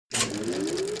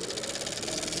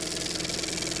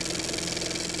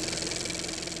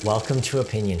Welcome to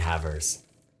Opinion Havers,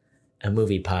 a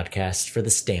movie podcast for the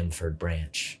Stamford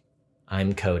branch.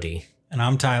 I'm Cody. And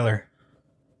I'm Tyler.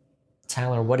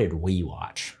 Tyler, what did we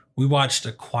watch? We watched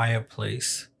A Quiet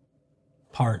Place,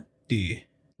 Part D.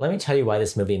 Let me tell you why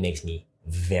this movie makes me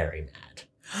very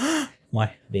mad.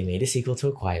 Why? They made a sequel to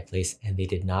A Quiet Place, and they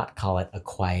did not call it A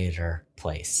Quieter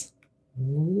Place.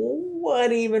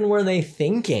 What even were they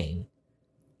thinking?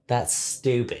 That's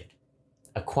stupid.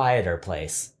 A Quieter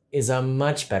Place is a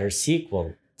much better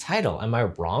sequel title. Am I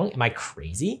wrong? Am I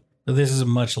crazy? But this is a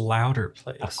much louder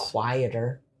place. A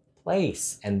quieter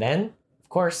place. And then, of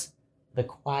course, the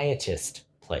quietest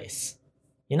place.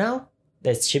 You know,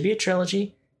 that should be a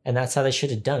trilogy, and that's how they should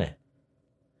have done it.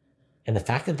 And the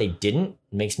fact that they didn't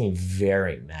makes me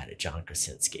very mad at John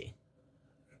Krasinski.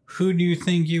 Who do you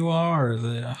think you are?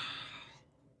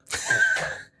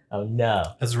 Oh no.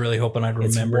 I was really hoping I'd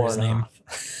It's remember his worn name.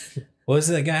 off. What was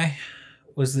that guy?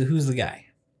 Who's the guy?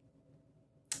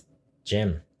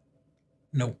 Jim.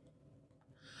 Nope.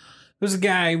 Who's the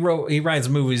guy he writes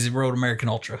movies, he wrote American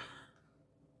Ultra.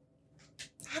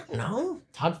 I don't know.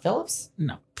 Todd Phillips?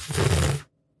 No.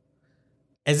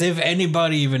 As if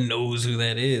anybody even knows who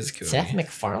that is, Cody. Seth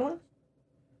MacFarlane?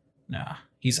 Nah,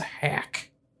 he's a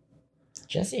hack.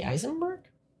 Jesse Eisenberg?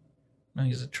 No,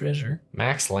 he's a treasure.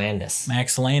 Max Landis.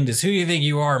 Max Landis. Who do you think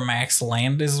you are, Max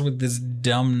Landis, with this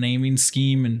dumb naming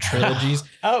scheme and trilogies?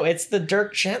 Oh, it's the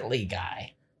Dirk Gently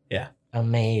guy. Yeah.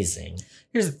 Amazing.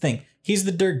 Here's the thing. He's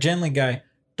the Dirk Gently guy.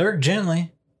 Dirk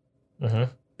Gently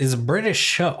Mm-hmm. is a British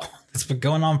show that's been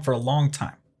going on for a long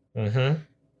time. Mm-hmm.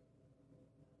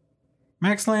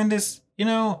 Max Landis,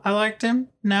 I liked him.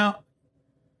 Now,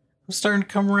 I'm starting to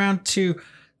come around to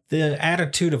the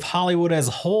attitude of Hollywood as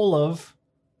a whole of,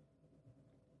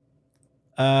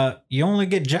 you only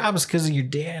get jobs because of your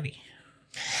daddy.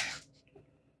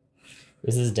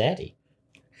 Who's his daddy?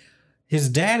 His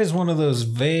dad is one of those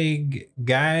vague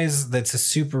guys that's a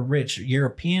super rich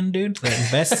European dude that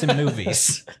invests in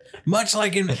movies. Much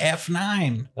like in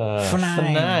F9.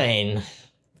 F9.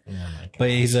 Oh my God. But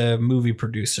he's a movie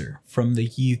producer from the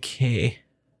UK.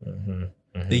 Mm-hmm.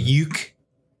 Mm-hmm. The UK.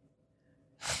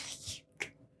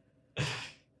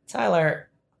 Tyler,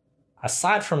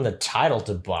 aside from the title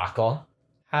debacle,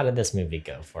 how did this movie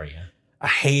go for you? I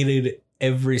hated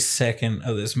every second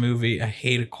of this movie. I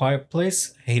hated Quiet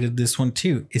Place. I hated this one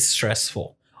too. It's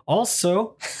stressful.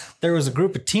 Also, there was a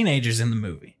group of teenagers in the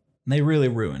movie. And they really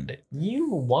ruined it. You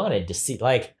wanted to see,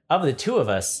 of the two of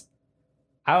us,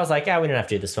 I was like, we don't have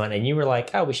to do this one. And you were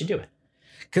like, we should do it.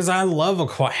 Because I love A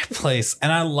Quiet Place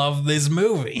and I love this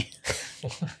movie.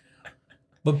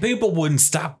 But people wouldn't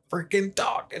stop freaking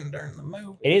talking during the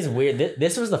movie. It is weird.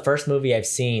 This was the first movie I've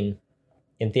seen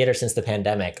in theater since the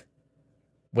pandemic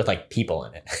with people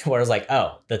in it. Where it was like,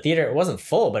 the theater, it wasn't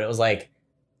full, but it was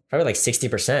probably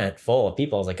 60% full of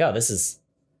people. I was like,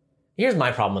 here's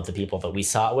my problem with the people that we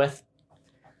saw it with.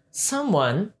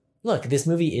 Look, this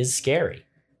movie is scary.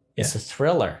 It's a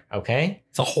thriller, okay?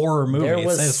 It's a horror movie. There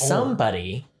was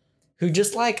somebody who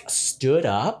just stood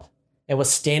up and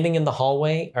was standing in the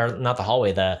hallway, or not the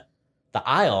hallway, the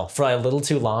aisle for a little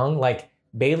too long.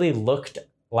 Bailey looked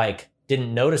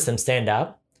didn't notice them stand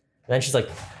up. And then she's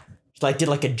did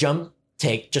a jump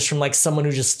take just from someone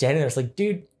who's just standing there. It's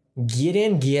dude, get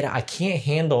in, get out. I can't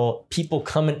handle people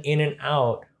coming in and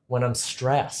out when I'm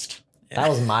stressed. That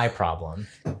was my problem.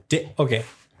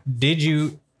 Did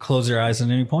you close your eyes at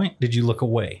any point? Did you look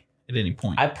away at any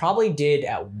point? I probably did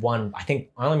at one. I think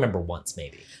I only remember once,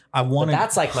 maybe. But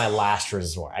that's my last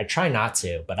resort. I try not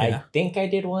to, but I think I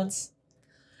did once.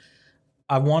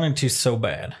 I wanted to so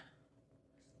bad.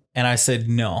 And I said,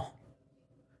 no.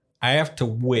 I have to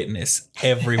witness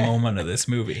every moment of this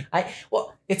movie.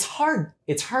 It's hard.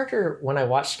 It's harder when I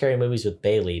watch scary movies with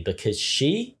Bailey because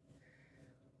she,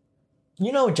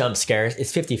 jump scares,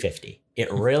 it's 50-50.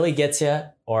 It really gets you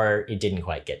or it didn't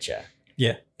quite get you.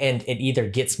 Yeah. And it either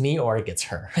gets me or it gets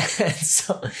her.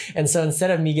 and so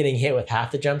instead of me getting hit with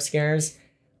half the jump scares,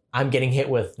 I'm getting hit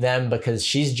with them because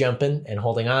she's jumping and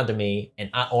holding on to me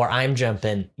or I'm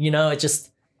jumping.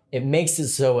 It makes it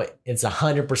so it's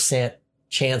 100%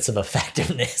 chance of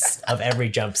effectiveness of every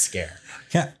jump scare.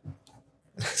 Yeah.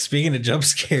 Speaking of jump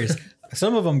scares,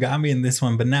 some of them got me in this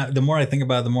one, but now the more I think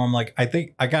about it, the more I'm I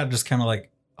think I got just kind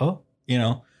of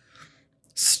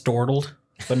startled,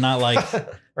 but not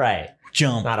right.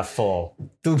 Jump. Not a full.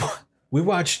 I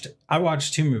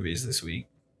watched two movies this week,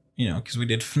 because we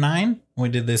did F9 and we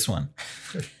did this one.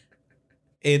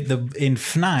 In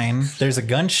F9, there's a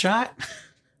gunshot.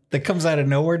 that comes out of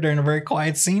nowhere during a very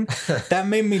quiet scene. That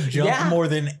made me jump Yeah. more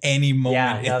than any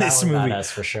moment in this movie.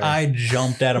 Badass for sure. I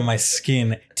jumped out of my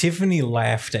skin. Tiffany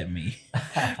laughed at me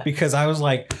because I was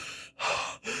like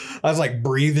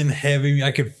breathing heavy.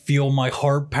 I could feel my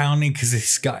heart pounding because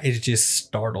it just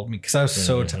startled me because I was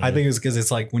so I think it was because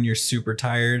it's like when you're super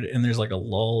tired and there's like a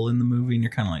lull in the movie and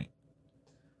you're kind of like,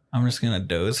 I'm just gonna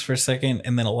doze for a second,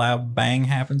 and then a loud bang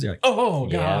happens. You're like, oh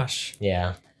gosh.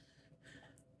 Yeah.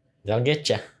 They'll get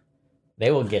you.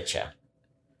 They will get you.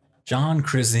 John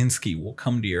Krasinski will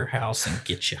come to your house and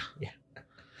get you.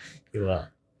 You will.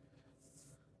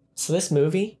 So this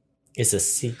movie is a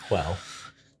sequel.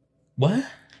 What?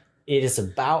 It is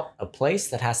about a place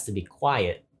that has to be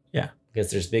quiet. Yeah.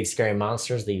 Because there's big scary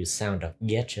monsters that use sound to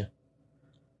get you.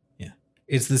 Yeah.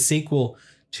 It's the sequel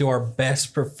to our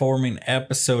best performing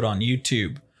episode on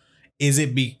YouTube. Is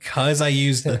it because I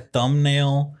used the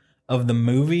thumbnail of the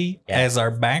movie as our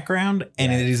background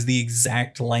and it is the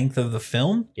exact length of the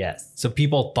film? Yes. So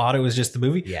people thought it was just the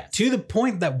movie? Yeah. To the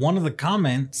point that one of the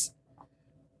comments,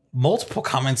 multiple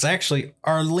comments actually,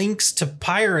 are links to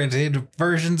pirated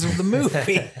versions of the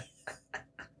movie.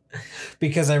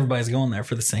 Because everybody's going there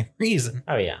for the same reason.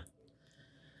 Oh, yeah.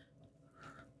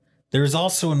 There's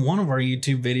also in one of our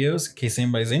YouTube videos, in case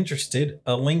anybody's interested,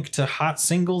 a link to hot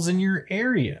singles in your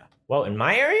area. Whoa, in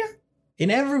my area? In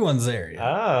everyone's area.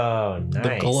 Oh, nice.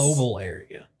 The global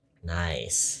area.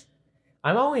 Nice.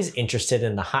 I'm always interested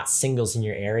in the hot singles in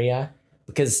your area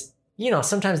because, you know,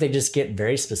 sometimes they just get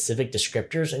very specific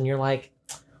descriptors and you're like,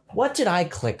 what did I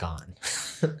click on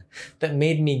that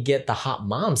made me get the hot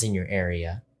moms in your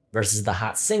area versus the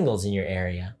hot singles in your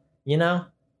area? You know?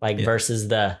 Like versus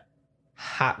the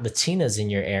hot Latinas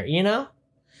in your area, you know?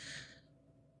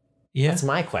 Yeah. That's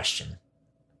my question.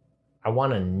 I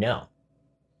want to know.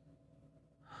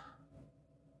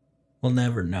 We'll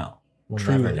never know. We'll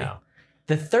Truly. never know.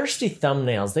 The thirsty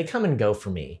thumbnails, they come and go for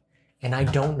me, and I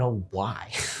don't know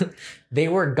why. They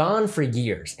were gone for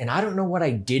years, and I don't know what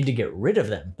I did to get rid of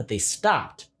them, but they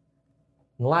stopped.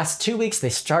 In the last 2 weeks, they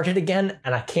started again,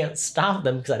 and I can't stop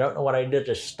them because I don't know what I did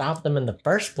to stop them in the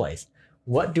first place.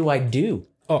 What do I do?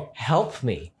 Oh, Help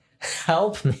me.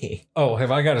 Help me. oh,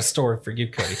 have I got a story for you,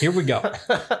 Cody? Here we go.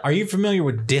 Are you familiar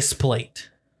with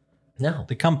Displate, No.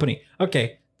 the company?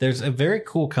 Okay, there's a very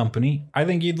cool company. I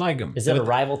think you'd like them. Is it a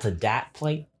rival to Dat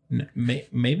Plate?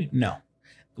 Maybe no.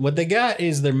 What they got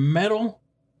is their metal,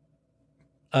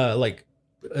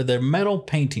 their metal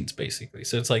paintings basically.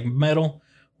 So it's like metal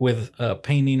with a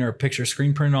painting or a picture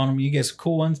screen printed on them. You get some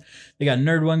cool ones. They got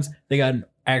nerd ones. They got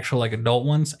actual like adult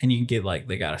ones, and you can get like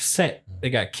they got a set. They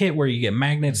got a kit where you get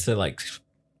magnets that like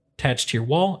attach to your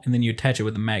wall, and then you attach it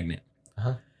with a magnet.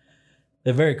 Uh-huh.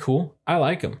 They're very cool. I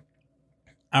like them.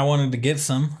 I wanted to get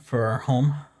some for our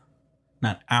home.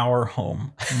 Not our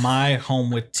home, my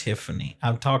home with Tiffany.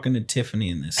 I'm talking to Tiffany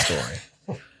in this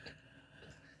story.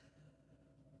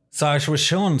 So I was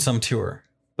showing some to her,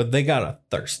 but they got a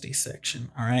thirsty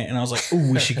section. All right. And I was like,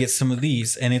 ooh, we should get some of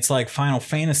these. And it's like Final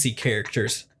Fantasy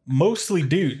characters, mostly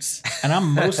dudes. And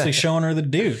I'm mostly showing her the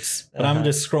dudes, but I'm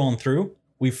just scrolling through.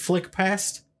 We flick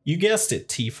past, you guessed it,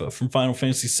 Tifa from Final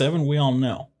Fantasy VII. We all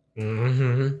know.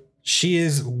 Mm-hmm. She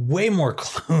is way more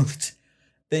clothed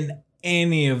than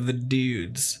any of the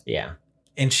dudes. Yeah.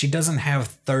 And she doesn't have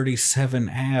 37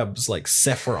 abs like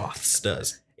Sephiroth's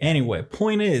does. Anyway,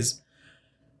 point is,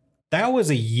 that was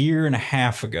a year and a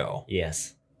half ago.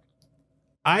 Yes.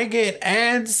 I get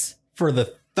ads for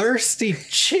the thirsty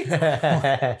chick.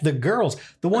 The girls.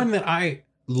 The one that I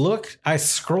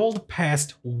scrolled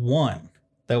past one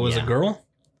that was a girl.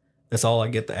 That's all I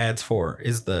get the ads for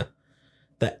is the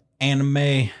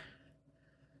anime.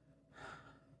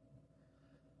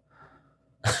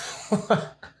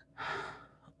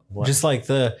 What? Just like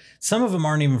some of them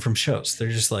aren't even from shows. They're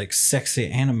just like sexy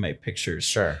anime pictures.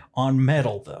 Sure. On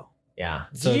metal though. Yeah.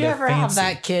 So Did you they're ever have fancy.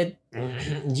 that kid?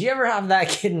 Did you ever have that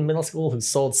kid in middle school who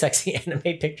sold sexy anime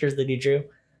pictures that he drew?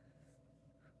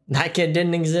 That kid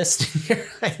didn't exist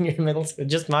in your middle school.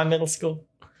 Just my middle school.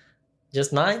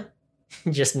 Just mine.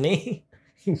 Just me.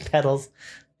 Pedals.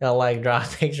 I'll like draw a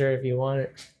picture if you want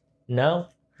it. No,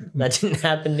 that didn't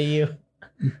happen to you.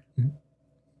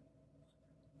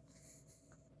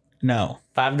 No.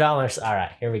 $5. All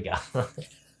right, here we go.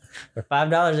 For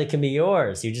 $5, it can be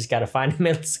yours. You just got to find a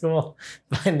middle school,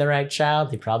 find the right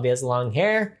child. He probably has long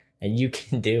hair, and you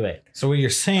can do it. So what you're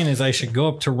saying is I should go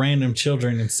up to random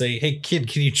children and say, "Hey kid,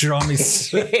 can you draw me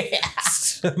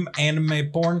some anime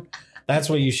porn?" That's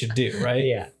what you should do, right?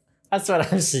 Yeah, that's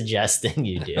what I'm suggesting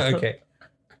you do. Okay.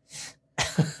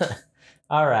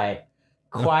 All right.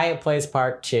 Quiet Place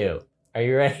Part 2. Are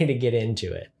you ready to get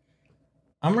into it?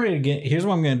 I'm ready to get. Here's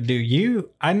what I'm going to do.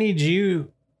 I need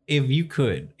you, if you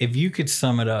could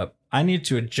sum it up. I need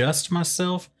to adjust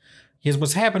myself. Because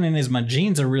what's happening is my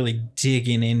jeans are really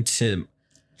digging into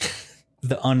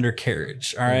the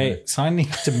undercarriage. All right. So I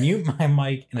need to mute my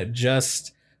mic and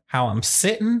adjust how I'm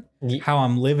sitting, how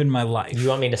I'm living my life. You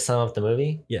want me to sum up the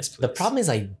movie? Yes, please. The problem is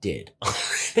I did.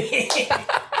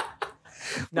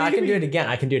 No, I can do it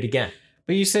again.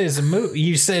 But you said it's a movie.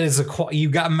 You said you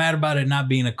got mad about it not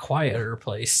being a quieter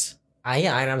place.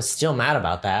 Yeah, and I'm still mad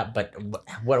about that. But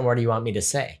what more do you want me to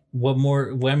say? What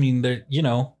more? Well, I mean,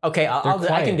 Okay,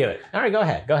 I can do it. All right, go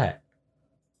ahead.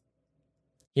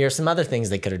 Here are some other things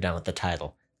they could have done with the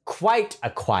title. Quite a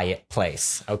quiet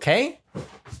place. Okay.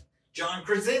 John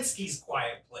Krasinski's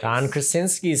Quiet Place. John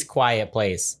Krasinski's Quiet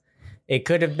Place. It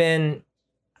could have been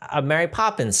a Mary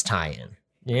Poppins tie-in.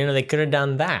 They could have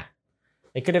done that.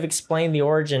 They could have explained the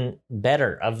origin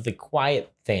better of the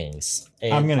quiet things.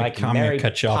 I'm going to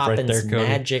cut you off right there, Cody.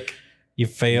 Magic You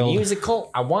failed.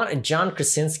 musical. I want a John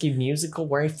Krasinski musical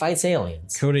where he fights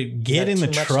aliens. Cody, get in the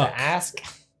truck. Ask?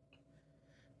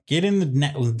 Get in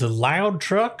the loud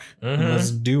truck and let's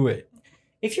do it.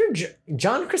 If you're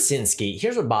John Krasinski,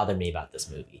 here's what bothered me about this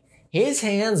movie. His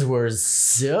hands were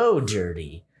so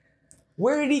dirty.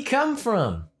 Where did he come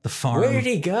from? The farm. Where did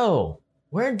he go?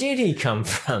 Where did he come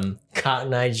from?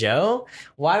 Cotton Eye Joe?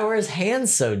 Why were his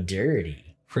hands so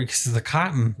dirty? Freaks the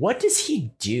cotton. What does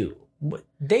he do?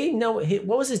 They know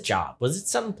what was his job? Was it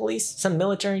some police, some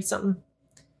military, something?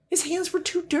 His hands were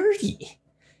too dirty.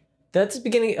 That's the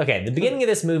beginning. Okay, the beginning of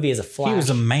this movie is a flash. He was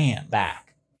a man.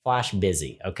 Back. Flash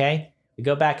busy, okay? We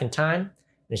go back in time, and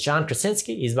it's John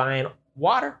Krasinski. He's buying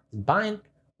water, he's buying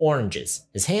oranges.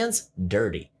 His hands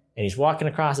dirty. And he's walking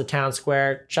across the town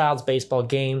square, child's baseball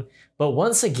game. But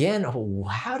once again,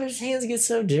 how did his hands get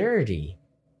so dirty?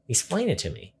 Explain it to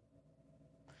me.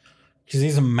 Because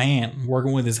he's a man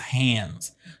working with his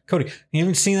hands. Cody, you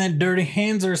haven't seen that dirty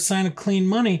hands are a sign of clean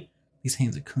money. These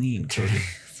hands are clean, Cody.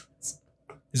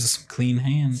 These are some clean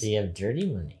hands. So you have dirty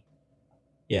money?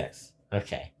 Yes.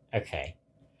 Okay.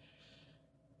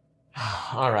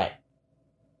 All right.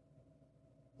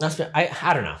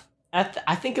 I don't know.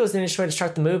 I think it was the initial way to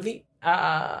start the movie.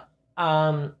 It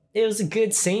was a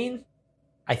good scene,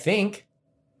 I think.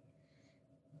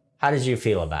 How did you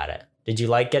feel about it? Did you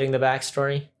like getting the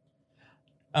backstory?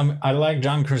 I like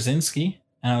John Krasinski,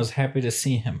 and I was happy to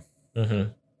see him.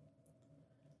 Mm-hmm.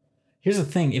 Here's the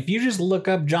thing. If you just look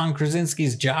up John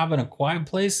Krasinski's job in A Quiet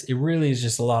Place, it really is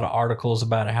just a lot of articles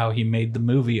about how he made the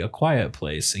movie A Quiet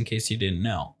Place, in case you didn't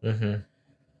know. Mm-hmm.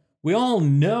 We all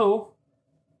know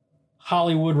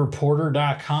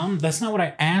HollywoodReporter.com. That's not what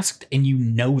I asked, and you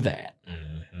know that.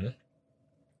 Mm-hmm.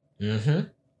 Mm-hmm.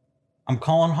 I'm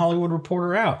calling Hollywood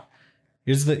Reporter out.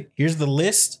 Here's the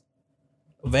list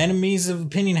of enemies of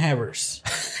opinion havers.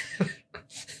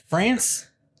 France,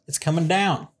 it's coming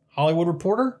down. Hollywood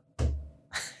Reporter,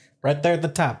 right there at the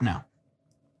top now.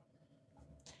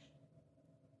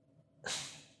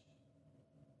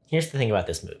 Here's the thing about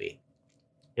this movie.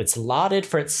 It's lauded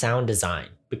for its sound design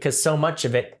because so much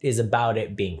of it is about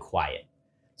it being quiet.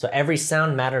 So every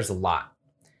sound matters a lot.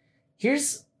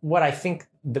 Here's what I think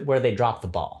where they drop the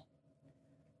ball.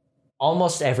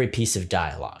 Almost every piece of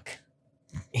dialogue.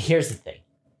 Here's the thing.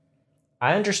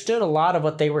 I understood a lot of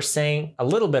what they were saying, a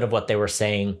little bit of what they were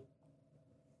saying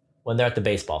when they're at the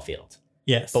baseball field.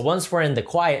 Yes. But once we're in the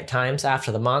quiet times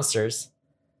after the monsters,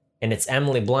 and it's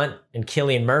Emily Blunt and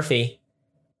Cillian Murphy,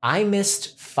 I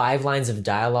missed 5 lines of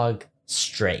dialogue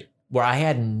straight where I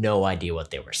had no idea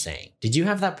what they were saying. Did you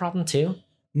have that problem too?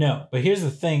 No, but here's the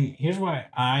thing. Here's why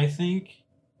I think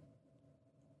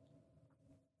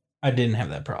I didn't have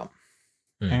that problem.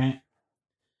 All right?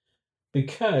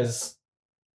 Because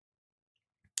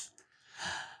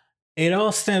it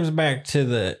all stems back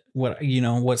to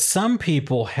what some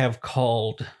people have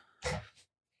called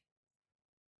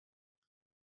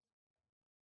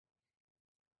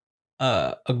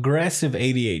aggressive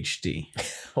ADHD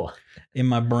in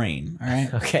my brain. All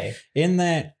right. Okay. In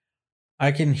that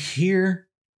I can hear,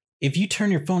 if you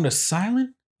turn your phone to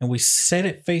silent and we set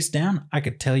it face down, I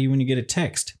could tell you when you get a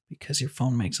text because your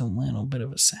phone makes a little bit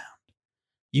of a sound.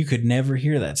 You could never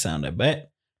hear that sound, I bet.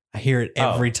 I hear it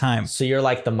every time. So you're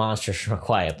like the monsters from A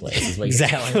Quiet Place is what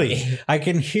exactly. You're telling me. I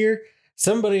can hear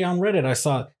somebody on Reddit I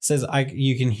saw says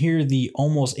you can hear the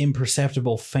almost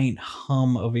imperceptible faint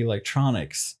hum of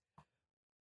electronics,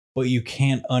 but you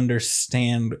can't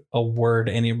understand a word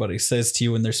anybody says to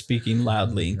you when they're speaking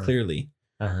loudly and clearly.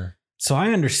 Uh-huh. So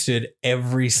I understood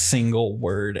every single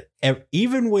word,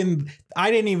 even when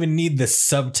I didn't even need the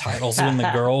subtitles when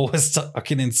the girl was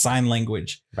talking in sign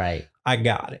language. Right. I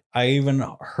got it. I even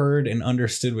heard and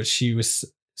understood what she was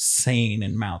saying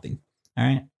and mouthing. All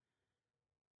right.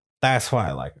 That's why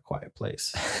I like A Quiet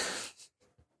Place.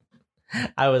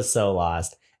 I was so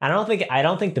lost. I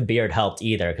don't think the beard helped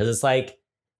either, because it's like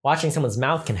watching someone's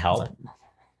mouth can help.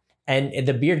 And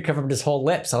the beard covered his whole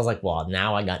lips. So I was like, well,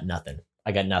 now I got nothing.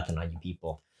 I got nothing on you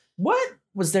people. What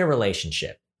was their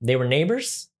relationship? They were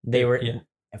neighbors? They were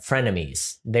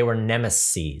frenemies. They were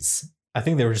nemesis. I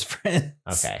think they were just friends.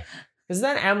 Okay. Because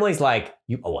then Emily's like,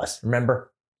 you owe us.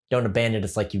 Remember? Don't abandon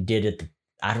us like you did at the,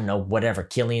 I don't know, whatever.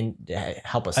 Killian,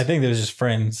 help us. I think they was just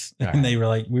friends. All And right. they were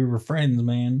like, we were friends,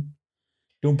 man.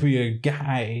 Don't be a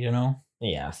guy, you know?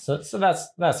 Yeah. So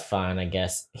that's fine, I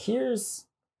guess. His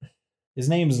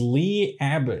name's Lee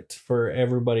Abbott for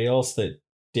everybody else that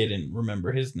didn't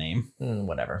remember his name.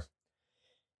 Whatever.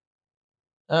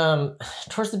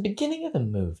 Towards the beginning of the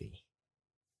movie,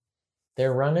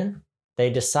 they're running. They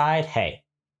decide, hey,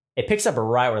 it picks up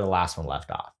right where the last one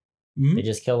left off. Mhm. They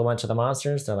just killed a bunch of the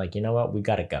monsters. They're like, you know what? We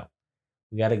got to go.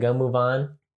 We got to go move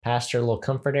on past your little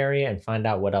comfort area and find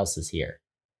out what else is here.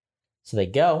 So they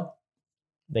go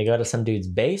to some dude's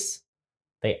base.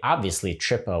 They obviously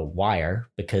trip a wire,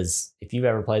 because if you've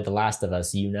ever played The Last of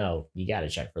Us, you know you got to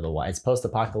check for the wire. It's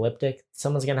post-apocalyptic.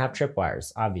 Someone's going to have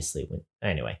tripwires, obviously.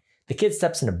 Anyway, the kid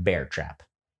steps in a bear trap.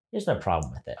 Here's no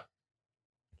problem with it.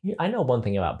 I know one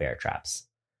thing about bear traps.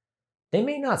 They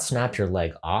may not snap your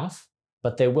leg off,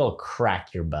 but they will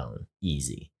crack your bone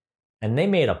easy. And they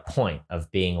made a point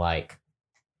of being like,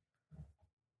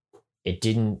 it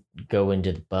didn't go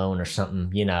into the bone or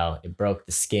something, it broke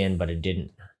the skin, but it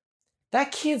didn't.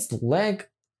 That kid's leg,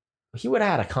 he would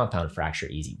have had a compound fracture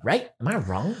easy, right? Am I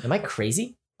wrong? Am I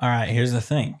crazy? All right, here's the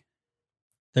thing.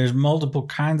 There's multiple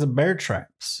kinds of bear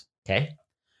traps. Okay.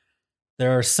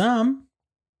 There are some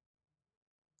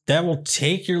that will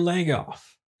take your leg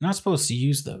off. You're not supposed to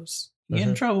use those. You get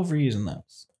in trouble for using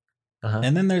those. Uh-huh.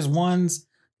 And then there's ones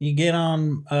you get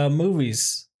on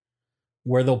movies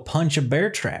where they'll punch a bear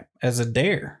trap as a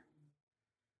dare.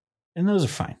 And those are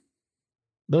fine.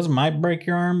 Those might break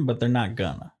your arm, but they're not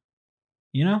gonna.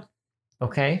 You know?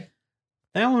 Okay.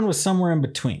 That one was somewhere in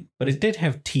between, but it did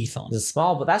have teeth on it. It's a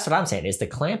small, but that's what I'm saying. It's the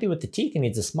clampy with the teeth, and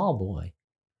he's a small boy.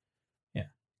 Yeah.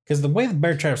 Because the way the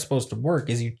bear trap's supposed to work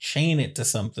is you chain it to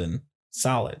something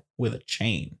solid with a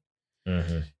chain.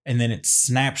 Mm-hmm. And then it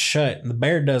snaps shut, and the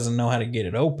bear doesn't know how to get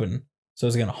it open. So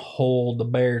it's going to hold the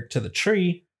bear to the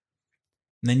tree,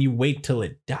 and then you wait till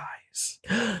it dies.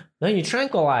 No, you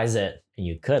tranquilize it, and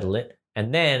you cuddle it,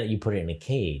 and then you put it in a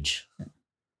cage.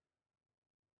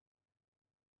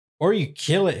 Or you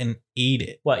kill it and eat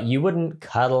it. What, you wouldn't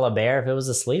cuddle a bear if it was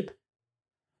asleep? I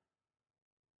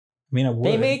mean, I would.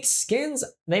 They make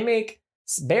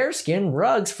bear skin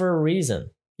rugs for a reason.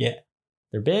 Yeah.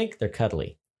 They're big, they're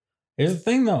cuddly. Here's the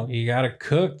thing, though. You got to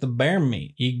cook the bear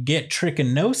meat. You get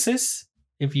trichinosis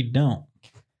if you don't.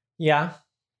 Yeah.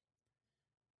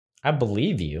 I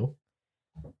believe you.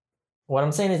 What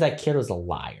I'm saying is that kid was a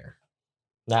liar.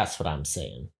 That's what I'm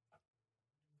saying.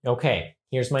 Okay,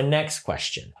 here's my next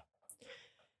question.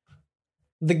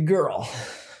 The girl,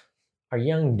 our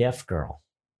young deaf girl,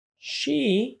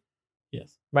 Yes.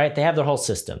 Right, they have their whole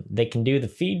system. They can do the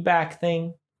feedback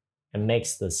thing and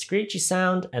makes the screechy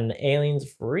sound, and the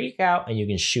aliens freak out, and you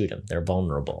can shoot them. They're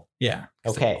vulnerable. Yeah.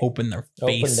 Okay. They open their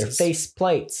faces. Open their face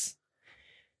plates.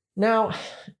 Now,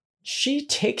 she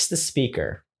takes the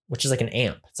speaker, which is like an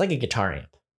amp. It's like a guitar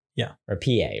amp. Yeah. Or a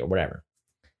PA or whatever.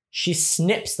 She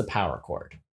snips the power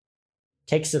cord,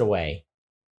 takes it away,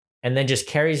 and then just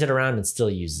carries it around and still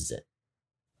uses it.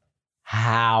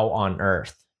 How on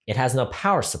earth? It has no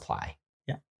power supply.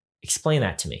 Yeah. Explain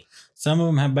that to me. Some of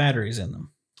them have batteries in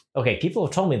them. Okay, people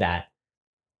have told me that.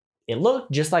 It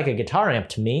looked just like a guitar amp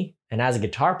to me. And as a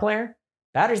guitar player,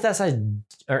 batteries that size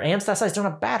or amps that size don't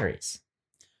have batteries.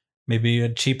 Maybe you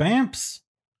had cheap amps.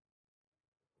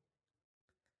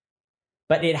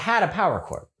 But it had a power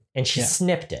cord and she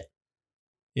snipped it.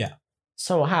 Yeah.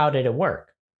 So how did it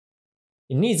work?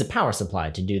 It needs a power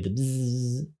supply to do the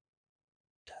bzzz.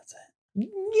 Does it?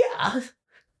 Yeah.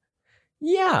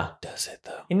 Yeah. Does it,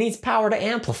 though? It needs power to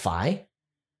amplify.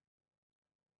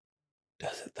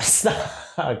 Does it, though? That's not,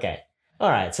 okay. All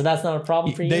right. So that's not a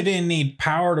problem for you? They didn't need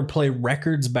power to play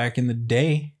records back in the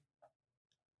day.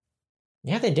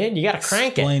 Yeah, they did. You got to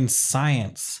crank it. Explain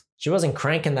science. She wasn't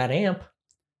cranking that amp.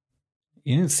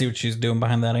 You didn't see what she was doing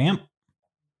behind that amp.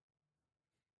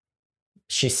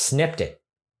 She snipped it.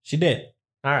 She did.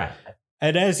 All right.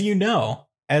 And as you know,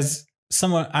 as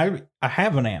someone, I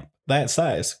have an amp. that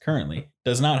size currently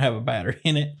does not have a battery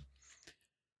in it.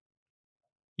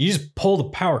 You just pull the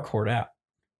power cord out.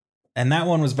 And that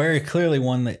one was very clearly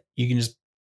one that you can just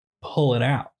pull it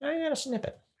out. I gotta snip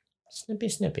it. Snippy,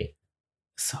 snippy.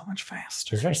 So much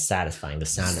faster. It's very satisfying, the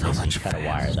sound of it when you cut a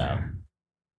wire, though.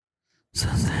 So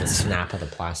The snap of the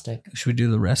plastic. should we do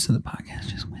the rest of the podcast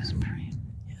just whispering?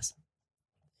 Yes.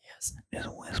 Yes. Just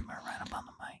whisper right up on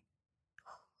the mic.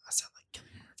 I sound like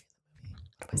Killian Murphy in the movie.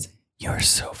 What am I saying? You're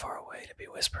so far away to be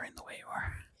whispering the way you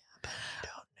are. But I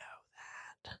don't know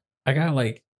that. I got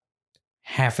like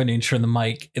half an inch from the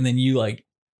mic, and then you like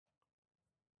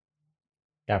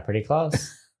Got pretty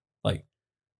close. like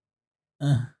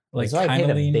That's why I kind paid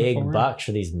of a lean big forward. bucks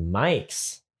for these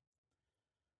mics.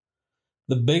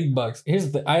 The big bucks.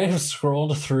 I have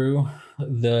scrolled through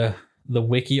the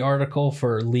wiki article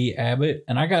for Lee Abbott,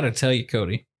 and I gotta tell you,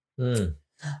 Cody, Mm.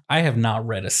 I have not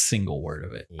read a single word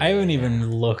of it. I haven't Yeah.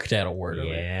 even looked at a word of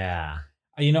it. Yeah.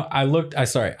 You know, I looked at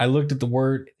the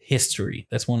word history.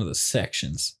 That's one of the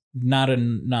sections. Not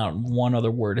one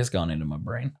other word has gone into my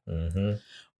brain. Mm-hmm.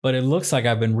 But it looks like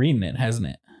I've been reading it, hasn't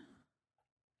it?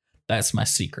 That's my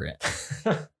secret.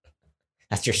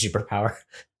 That's your superpower.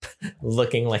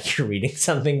 Looking like you're reading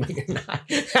something, but you're not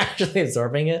actually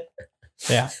absorbing it.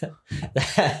 Yeah.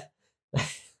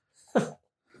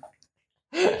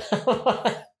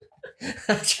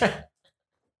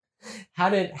 How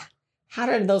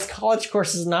did those college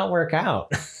courses not work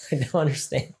out? I don't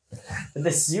understand. The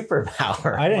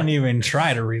superpower. I didn't even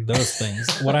try to read those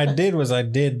things. What I did was I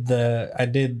did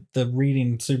the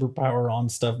reading superpower on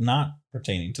stuff not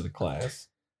pertaining to the class.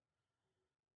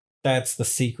 That's the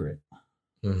secret.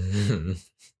 Mhm.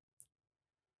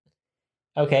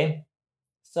 Okay.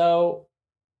 So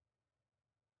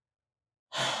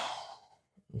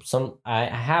I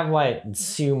have like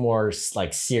two more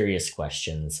like serious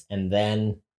questions, and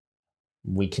then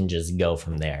we can just go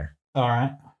from there. All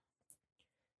right.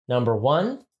 Number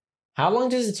one, how long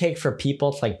does it take for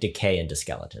people to like decay into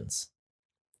skeletons?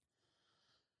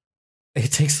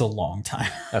 It takes a long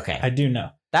time. Okay. I do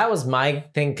know. That was my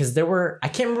thing because I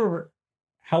can't remember.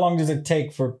 How long does it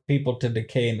take for people to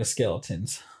decay into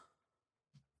skeletons?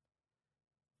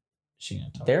 She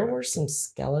gonna talk There about were it. some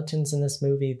skeletons in this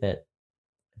movie that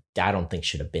I don't think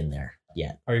should have been there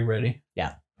yet. Are you ready?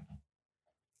 Yeah.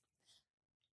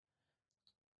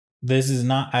 This is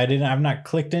not. I've not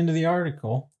clicked into the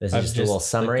article. This I've is just a little the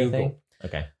summary Google. thing.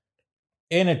 Okay.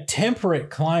 In a temperate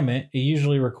climate, it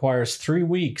usually requires 3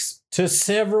 weeks to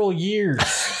several years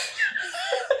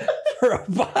for a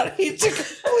body to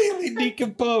completely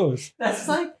decompose That's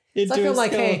like, into like a I'm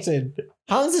like, hey, skeleton.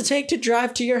 how long does it take to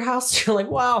drive to your house? You're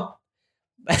like, wow.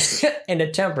 In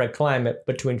a temperate climate,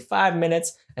 between 5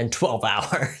 minutes and 12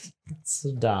 hours.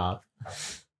 Stop.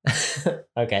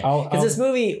 Okay. Because this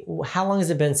movie, how long has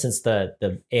it been since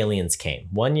the aliens came?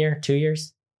 1 year? 2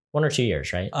 years? 1 or 2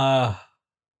 years, right?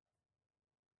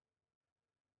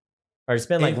 Or it's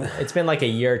been like a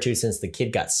year or two since the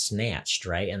kid got snatched,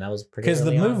 right? And that was pretty. Because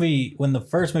the early on. movie, when the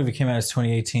first movie came out, is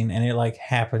 2018, and it like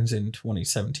happens in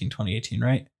 2017, 2018,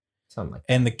 right? Something like.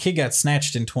 And the kid got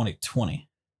snatched in 2020.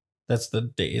 That's the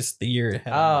day. It's the year it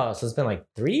happened. Oh, so it's been like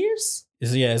 3 years.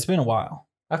 Yeah, it's been a while.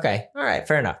 Okay. All right.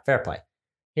 Fair enough. Fair play.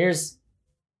 Here's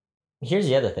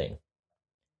the other thing.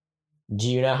 Do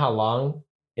you know how long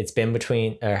it's been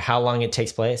between, or how long it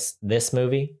takes place? This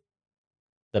movie,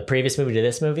 the previous movie to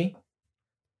this movie.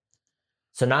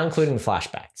 So not including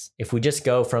flashbacks. If we just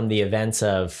go from the events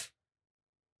of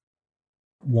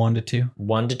 1 to 2.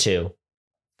 1 to 2,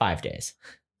 5 days.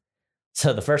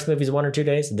 So the first movie's 1 or 2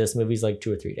 days. This movie's like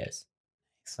 2 or 3 days.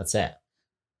 That's it.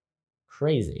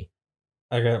 Crazy.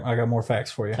 I got more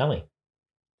facts for you. Tell me.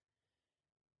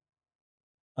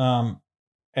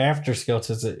 After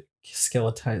skeletons,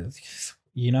 skeletized.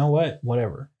 You know what?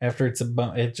 Whatever. After it's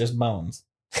it's just bones.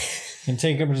 It can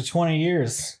take up to 20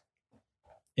 years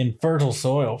in fertile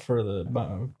soil for the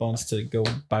bones to go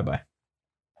bye-bye.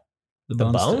 The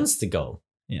bones to go.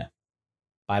 Yeah.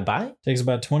 Bye-bye? Takes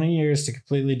about 20 years to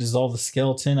completely dissolve the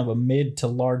skeleton of a mid to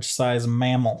large size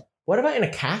mammal. What about in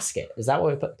a casket? Is that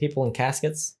why we put people in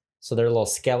caskets? So their little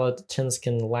skeletons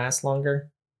can last longer?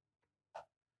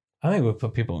 I think we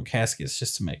put people in caskets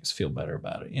just to make us feel better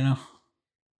about it, you know?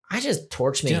 I just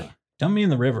torch me. Yeah. Dump me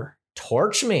in the river.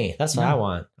 Torch me. That's what No. I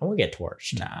want. I want to get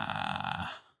torched. Nah.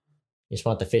 You just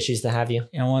want the fishies to have you?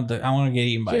 I want to get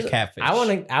eaten by a catfish. I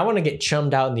want to get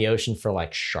chummed out in the ocean for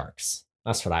like sharks.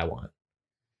 That's what I want.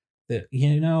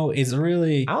 It's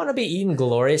really. I want to be eaten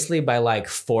gloriously by like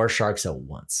 4 sharks at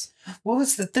once. What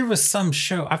was that? There was some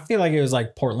show. I feel like it was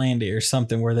like Portlandia or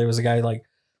something where there was a guy like,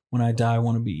 when I die, I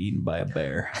want to be eaten by a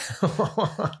bear.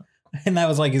 And that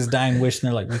was like his dying wish. And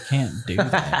they're like, we can't do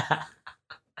that.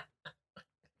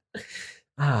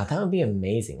 That would be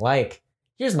amazing. Like,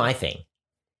 here's my thing.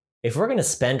 If we're going to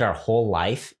spend our whole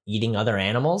life eating other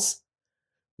animals,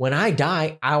 when I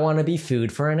die, I want to be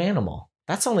food for an animal.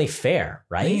 That's only fair,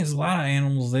 I think right? there's a lot of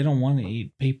animals, they don't want to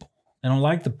eat people. They don't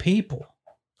like the people.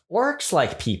 Orcs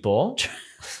like people.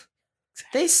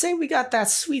 They say we got that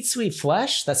sweet, sweet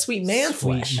flesh, that sweet man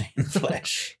flesh. Man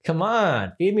flesh. Come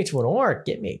on, feed me to an orc.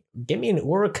 Get me an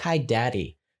Uruk-hai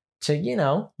daddy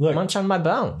to, Look. munch on my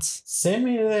bones. Send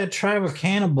me to that tribe of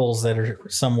cannibals that are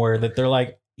somewhere that they're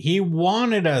like, he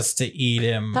wanted us to eat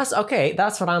him. That's okay.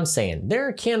 That's what I'm saying. There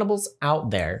are cannibals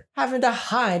out there having to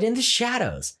hide in the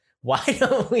shadows. Why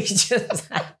don't we just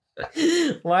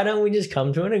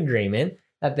come to an agreement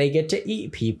that they get to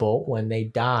eat people when they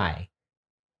die?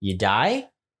 You die,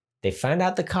 they find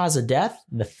out the cause of death,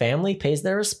 the family pays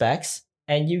their respects,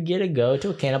 and you get to go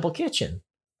to a cannibal kitchen.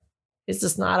 Is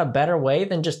this not a better way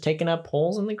than just taking up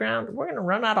holes in the ground? We're going to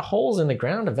run out of holes in the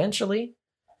ground eventually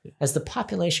as the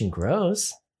population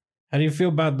grows. How do you feel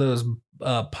about those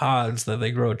pods that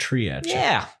they grow a tree at you?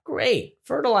 Yeah, great.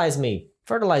 Fertilize me,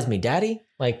 daddy.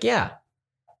 Like, yeah.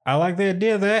 I like the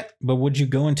idea of that, but would you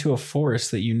go into a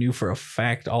forest that you knew for a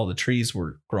fact all the trees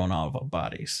were grown out of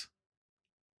bodies?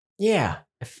 Yeah.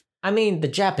 The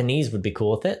Japanese would be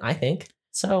cool with it, I think.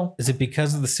 So Is it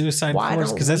because of the suicide Why forest?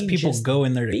 don't Because that's we people just go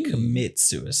in there to be? commit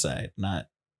suicide, not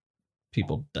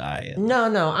people die.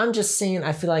 no, I'm just saying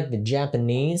I feel like the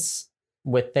Japanese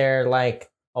with their like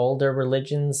older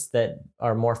religions that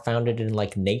are more founded in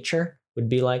like nature would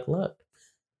be like, look,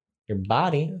 your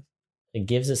body, it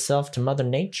gives itself to Mother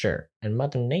Nature, and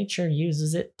Mother Nature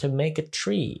uses it to make a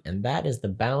tree, and that is the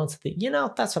balance of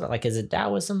that's what I like. Is it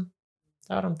Taoism? Is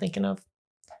that what I'm thinking of?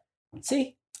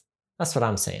 See? That's what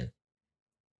I'm saying.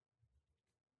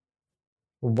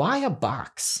 Why a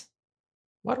box?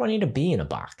 Why do I need to be in a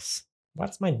box? Why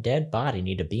does my dead body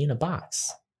need to be in a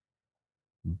box?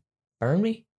 Burn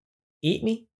me? Eat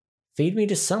me? Feed me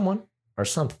to someone or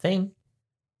something?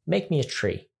 Make me a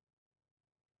tree.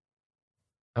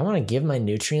 I want to give my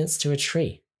nutrients to a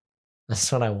tree.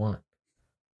 That's what I want.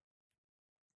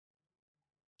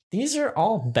 These are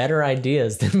all better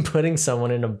ideas than putting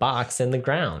someone in a box in the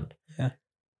ground. Yeah.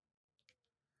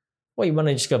 Well, you want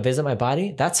to just go visit my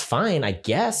body? That's fine, I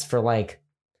guess, for like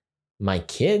my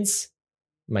kids,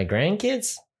 my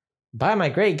grandkids. By my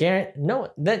great grand,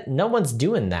 no one's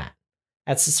doing that.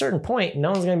 At a certain point,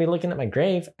 no one's going to be looking at my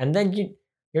grave, and then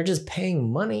you're just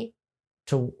paying money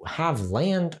to have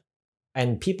land,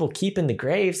 and people keeping the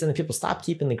graves, and then people stop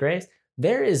keeping the graves.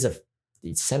 There is a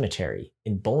cemetery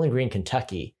in Bowling Green,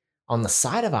 Kentucky, on the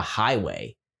side of a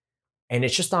highway, and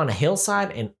it's just on a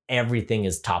hillside, and everything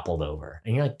is toppled over.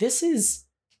 And you're like, this is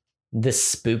the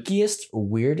spookiest,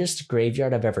 weirdest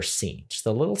graveyard I've ever seen. Just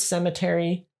a little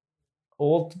cemetery,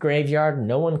 old graveyard,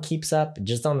 no one keeps up,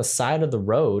 just on the side of the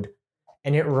road.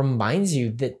 And it reminds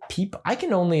you that I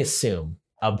can only assume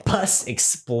a bus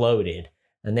exploded.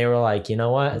 And they were like, you know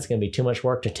what? It's going to be too much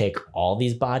work to take all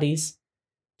these bodies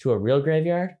to a real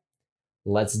graveyard.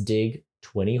 Let's dig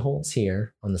 20 holes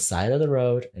here on the side of the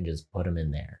road and just put them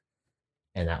in there.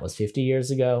 And that was 50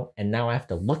 years ago. And now I have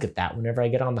to look at that whenever I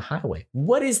get on the highway.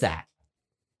 What is that?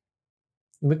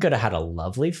 We could have had a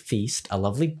lovely feast, a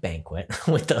lovely banquet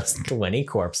with those 20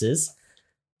 corpses.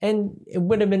 And it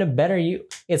would have been a better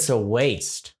It's a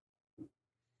waste.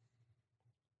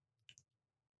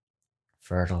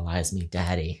 Fertilize me,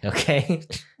 daddy. Okay.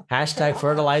 Hashtag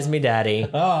fertilize me, daddy.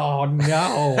 Oh,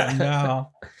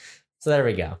 no. So there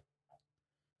we go.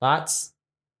 Thoughts?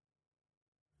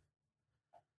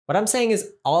 What I'm saying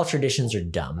is all traditions are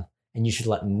dumb, and you should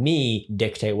let me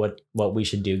dictate what we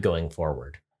should do going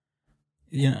forward.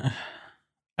 Yeah.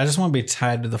 I just want to be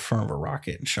tied to the front of a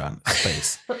rocket and shot into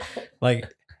space.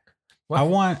 Like, I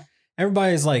want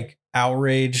everybody's like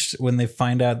outraged when they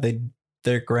find out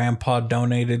their grandpa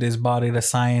donated his body to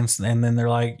science, and then they're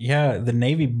like, yeah, the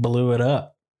Navy blew it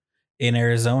up in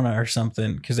Arizona or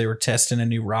something because they were testing a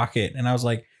new rocket. And I was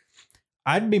like,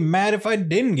 I'd be mad if I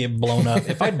didn't get blown up.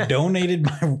 If I donated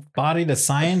my body to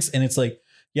science and it's like,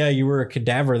 yeah, you were a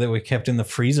cadaver that we kept in the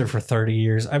freezer for 30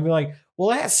 years. I'd be like, well,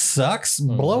 that sucks.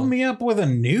 Blow me up with a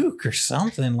nuke or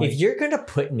something. Like, if you're going to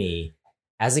put me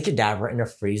as a cadaver in a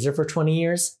freezer for 20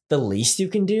 years, the least you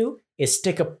can do is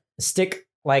stick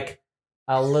like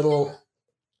a little,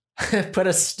 put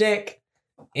a stick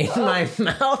in my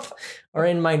mouth or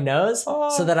in my nose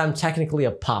so that I'm technically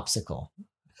a popsicle.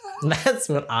 That's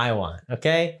what I want.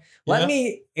 Okay. Let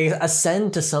me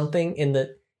ascend to something in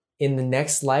the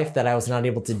next life that I was not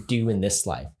able to do in this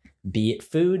life. Be it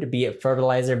food, be it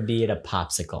fertilizer, be it a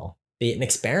popsicle, be it an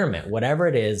experiment, whatever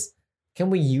it is, Can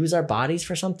we use our bodies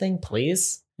for something,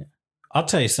 please? I'll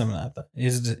tell you something. I thought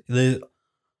is the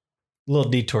little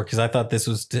detour because I thought this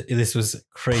was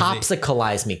crazy.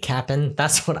 Popsicleize me, Captain.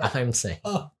 That's what I'm saying.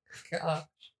 Oh gosh.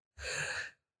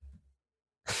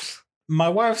 My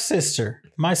wife's sister,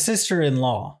 my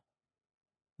sister-in-law,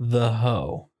 the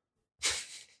hoe.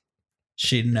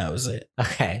 She knows it.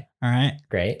 Okay. All right.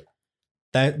 Great.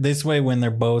 That this way, when they're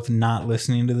both not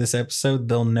listening to this episode,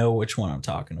 they'll know which one I'm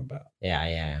talking about.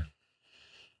 Yeah.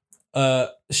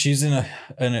 She's in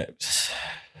a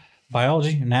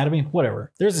biology, anatomy,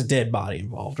 whatever. There's a dead body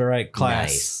involved, all right, class.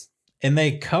 Nice. And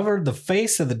they covered the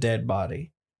face of the dead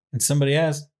body. And somebody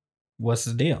asked, what's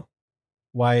the deal?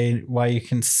 Why are you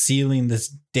concealing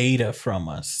this data from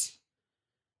us?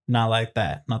 Not like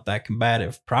that. Not that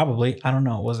combative. Probably. I don't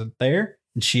know. It wasn't there.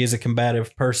 And she is a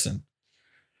combative person.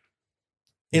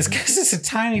 It's because it's a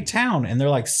tiny town. And they're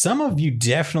like, some of you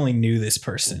definitely knew this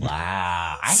person.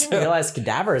 Wow. I didn't realize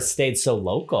cadavers stayed so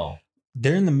local.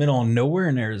 They're in the middle of nowhere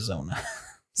in Arizona.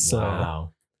 So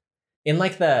wow. In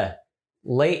like the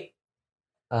late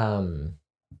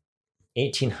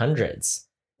 1800s,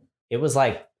 it was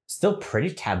like still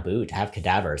pretty taboo to have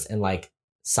cadavers. And like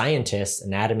scientists,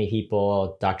 anatomy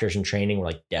people, doctors in training were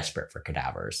like desperate for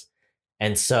cadavers.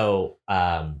 And so,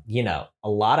 a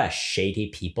lot of shady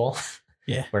people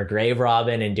were grave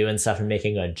robbing and doing stuff and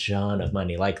making a ton of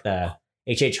money. Like the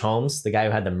H.H. Holmes, the guy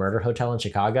who had the murder hotel in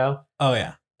Chicago. Oh,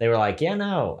 yeah. They were like,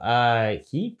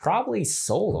 he probably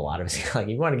sold a lot of his, like,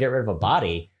 if you want to get rid of a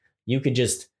body, you could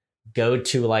just go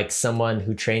to like someone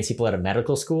who trains people at a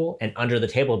medical school and under the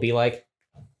table be like,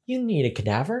 you need a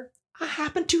cadaver? I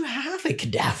happen to have a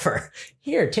cadaver.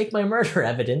 Here, take my murder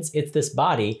evidence. It's this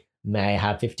body. May I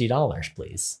have $50,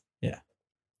 please? Yeah.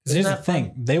 Here's the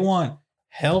thing. They want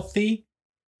healthy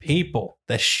people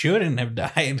that shouldn't have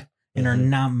died and are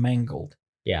not mangled.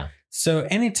 Yeah. So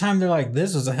anytime they're like,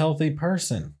 this is a healthy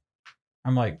person,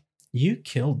 I'm like, you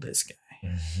killed this guy.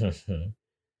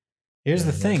 Here's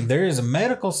the thing. There is a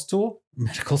medical school in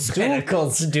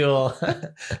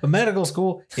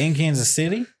Kansas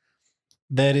City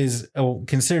that is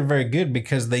considered very good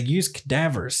because they use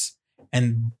cadavers,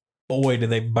 and boy, do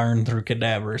they burn through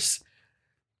cadavers.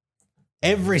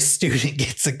 Every student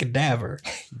gets a cadaver.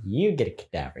 You get a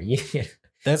cadaver.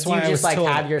 That's why you just like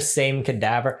have your same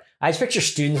cadaver. I just picture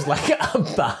students like a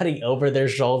body over their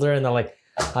shoulder, and they're like,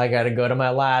 I got to go to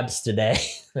my labs today.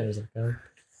 I was like, oh.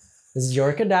 This is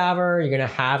your cadaver. You're going to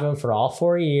have him for all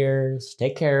 4 years.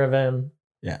 Take care of him.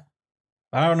 Yeah.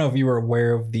 I don't know if you were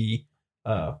aware of the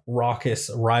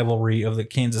raucous rivalry of the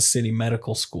Kansas City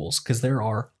medical schools, because there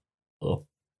are a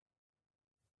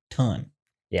ton.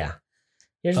 Yeah.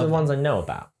 Here's the ones I know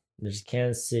about. There's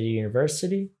Kansas City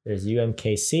University. There's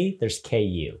UMKC. There's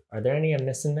KU. Are there any I'm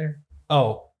missing there?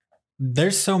 Oh,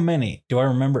 there's so many. Do I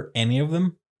remember any of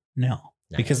them? No.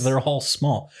 Nice. Because they're all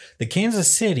small. The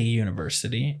Kansas City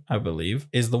University, I believe,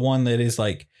 is the one that is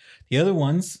like the other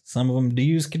ones. Some of them do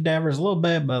use cadavers a little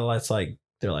bit, but it's like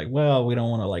they're like, well, we don't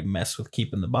want to like mess with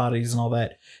keeping the bodies and all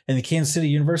that. And the Kansas City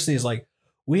University is like,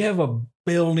 we have a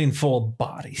building full of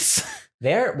bodies.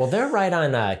 They're right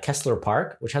on Kessler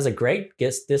Park, which has a great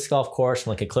disc golf course and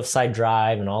like a cliffside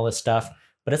drive and all this stuff.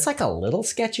 But it's like a little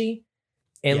sketchy.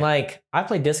 And like I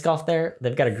played disc golf there.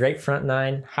 They've got a great front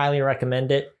nine. Highly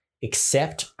recommend it.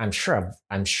 Except I'm sure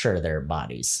there are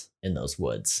bodies in those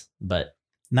woods, but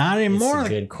not anymore. It's a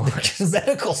good course.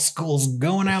 Medical school's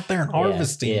going out there and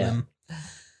harvesting them.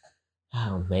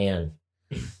 Oh man.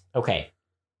 Okay.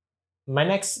 My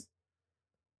next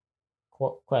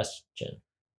question.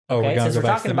 Okay, since we're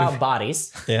talking about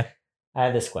bodies, I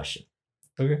have this question.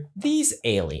 Okay. These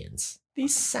aliens,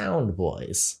 these sound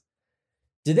boys,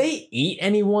 do they eat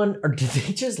anyone or do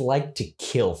they just like to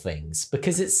kill things?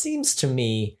 Because it seems to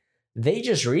me they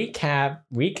just wreak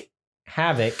havoc,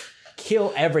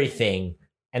 kill everything,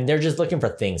 and they're just looking for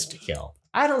things to kill.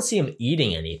 I don't see them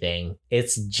eating anything.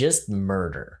 It's just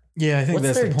murder. Yeah, I think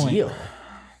that's the point. Deal?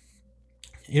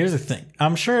 Here's the thing.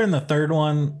 I'm sure in the third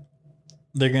one,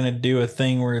 they're going to do a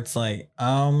thing where it's like,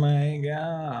 oh my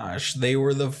gosh, they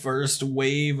were the first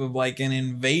wave of like an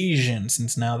invasion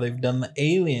since now they've done the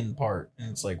alien part. And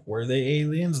it's like, were they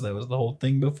aliens? That was the whole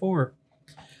thing before.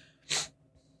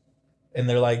 And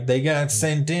they're like, they got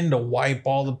sent in to wipe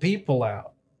all the people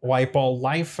out, wipe all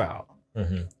life out,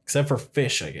 except for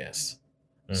fish, I guess,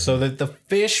 so that the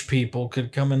fish people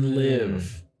could come and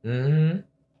live. Mm-hmm.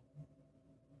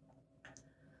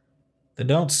 They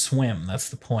don't swim. That's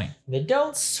the point. They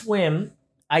don't swim.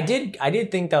 I did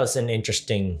think that was an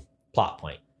interesting plot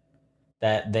point,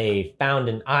 that they found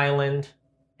an island,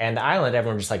 and the island,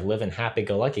 everyone just like living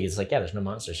happy-go-lucky. It's like, yeah, there's no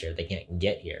monsters here. They can't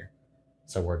get here,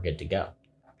 so we're good to go.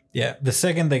 Yeah. The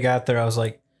second they got there, I was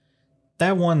like,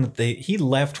 that one that he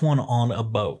left one on a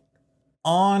boat.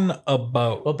 On a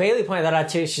boat. Well, Bailey pointed that out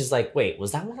too. She's like, "Wait,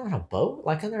 was that one on a boat?"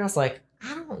 Like, and then I was like,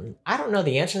 I don't know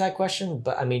the answer to that question,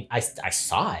 but I mean, I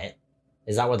saw it.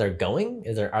 Is that where they're going?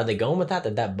 Are they going with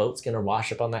that boat's gonna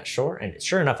wash up on that shore? And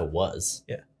sure enough, it was.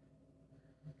 Yeah.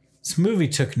 This movie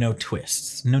took no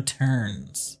twists, no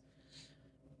turns.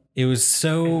 It was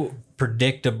so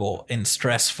predictable and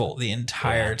stressful the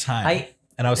entire time.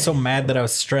 And I was so mad that I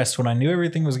was stressed when I knew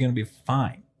everything was gonna be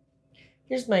fine.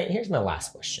 Here's my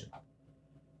last question.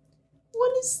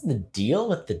 What is the deal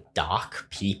with the dock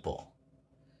people?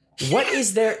 What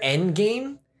is their end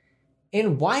game?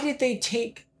 And why did they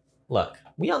take... Look,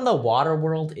 we all know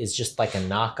Waterworld is just like a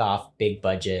knockoff, big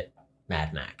budget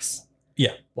Mad Max.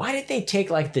 Yeah. Why did they take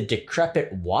like the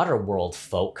decrepit Waterworld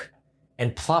folk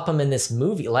and plop them in this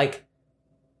movie? Like,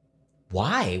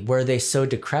 why were they so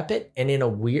decrepit and in a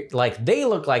weird... Like, they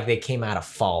look like they came out of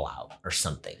Fallout or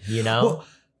something, you know? Well,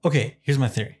 okay, here's my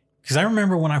theory. Because I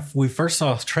remember when we first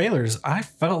saw trailers, I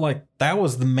felt like that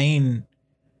was the main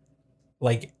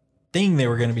like thing they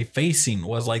were going to be facing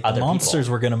was like the monsters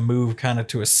were going to move kind of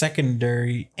to a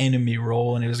secondary enemy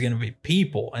role, and it was going to be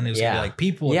people, and it was going to be like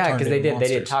people. Yeah, because they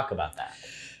did talk about that.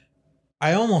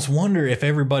 I almost wonder if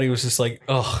everybody was just like,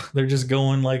 oh, they're just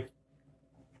going like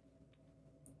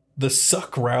the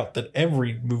suck route that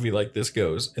every movie like this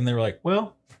goes, and they were like,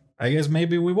 well, I guess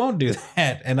maybe we won't do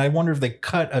that. And I wonder if they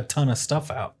cut a ton of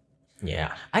stuff out.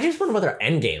 Yeah. I just wonder what their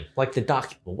end game, like the doc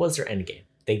people, what's their end game?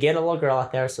 They get a little girl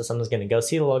out there, so someone's going to go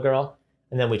see the little girl,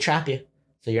 and then we trap you,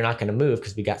 so you're not going to move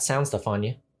because we got sound stuff on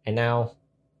you. And now,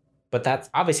 but that's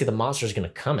obviously the monster's going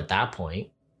to come at that point.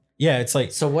 Yeah, it's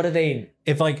like, so what do they...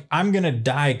 If like I'm going to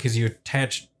die because you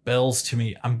attached bells to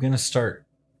me, I'm going to start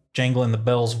jangling the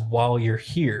bells while you're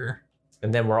here.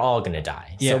 And then we're all going to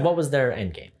die. Yeah. So what was their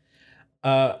end game?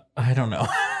 I don't know.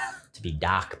 To be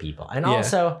dock people. And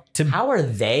also, how are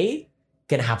they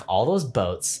going to have all those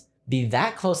boats, be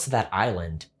that close to that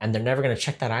island, and they're never going to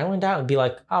check that island out and be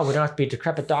like, oh, we don't have to be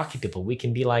decrepit docky people. We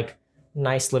can be like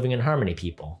nice living in harmony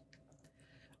people.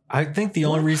 I think the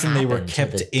only reason they were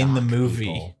kept in the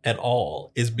movie at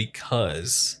all is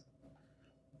because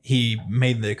he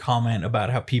made the comment about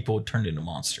how people turned into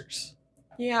monsters.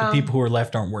 Yeah. The people who were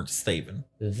left weren't saving.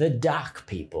 The dock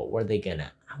people, what were they going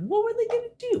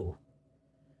to do?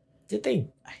 Did they?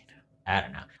 I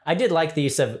don't know. I did like the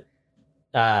use of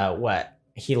what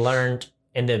he learned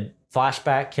in the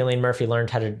flashback. Cillian Murphy learned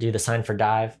how to do the sign for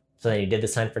dive. So then he did the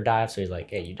sign for dive. So he's like,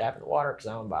 hey, you dive in the water because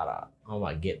I'm about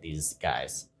to get these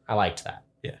guys. I liked that.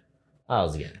 Yeah. That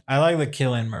was good. I like that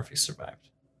Cillian Murphy survived.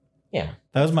 Yeah.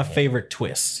 That was my favorite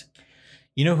twist.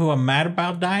 You know who I'm mad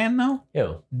about dying though?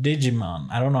 Who? Digimon.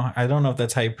 I don't know if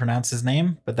that's how you pronounce his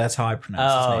name, but that's how I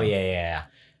pronounce his name. Oh, yeah.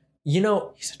 You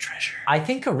know, he's a treasure. I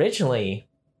think originally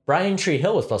Brian Tree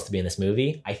Hill was supposed to be in this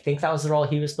movie. I think that was the role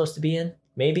he was supposed to be in.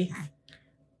 Maybe.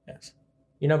 Yes.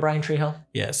 You know Brian Tree Hill?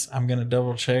 Yes. I'm going to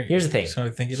double check. Here's the thing. So I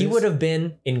think he would have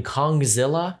been in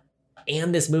Kongzilla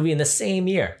and this movie in the same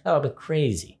year. That would have been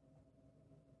crazy.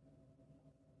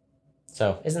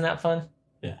 So isn't that fun?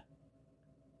 Yeah.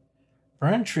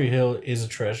 Brian Tree Hill is a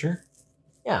treasure.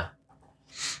 Yeah.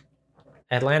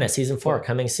 Atlanta season 4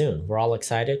 coming soon. We're all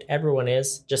excited. Everyone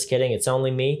is. Just kidding. It's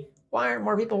only me. Why aren't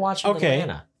more people watching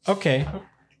Atlanta? Okay.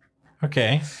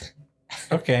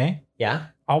 Yeah.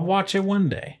 I'll watch it one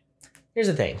day. Here's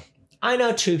the thing. I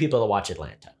know 2 people that watch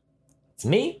Atlanta. It's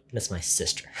me and it's my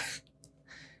sister.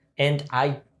 And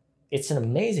it's an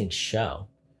amazing show.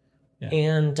 Yeah.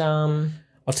 And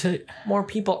I'll tell you, more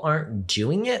people aren't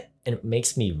doing it, and it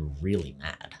makes me really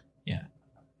mad. Yeah.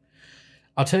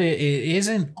 I'll tell you, it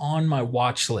isn't on my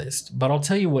watch list, but I'll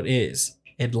tell you what is.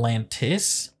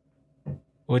 Atlantis,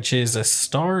 which is a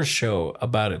Starz show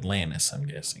about Atlantis, I'm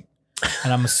guessing.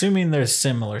 And I'm assuming there's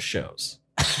similar shows.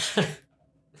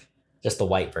 Just the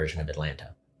white version of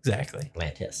Atlanta. Exactly.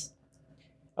 Atlantis.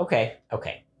 Okay.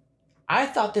 I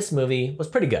thought this movie was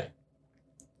pretty good.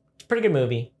 It's a pretty good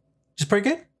movie. Just pretty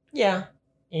good? Yeah.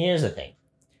 And here's the thing.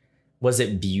 Was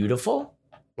it beautiful?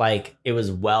 Like, it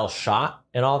was well shot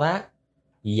and all that?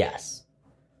 Yes.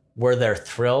 Were there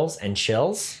thrills and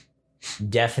chills?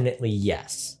 Definitely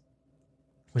yes.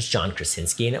 Was John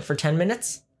Krasinski in it for 10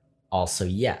 minutes? Also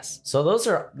yes. So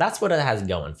that's what it has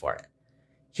going for it.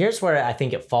 Here's where I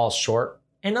think it falls short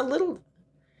and a little.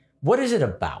 What is it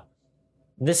about?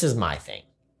 This is my thing.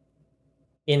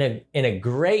 In a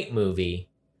great movie,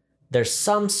 there's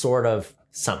some sort of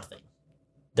something.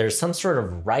 There's some sort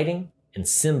of writing and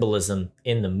symbolism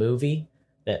in the movie,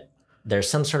 that there's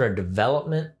some sort of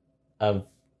development of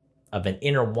an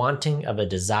inner wanting, of a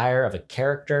desire, of a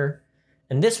character,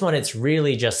 And this one, it's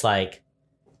really just like,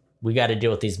 we got to deal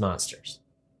with these monsters.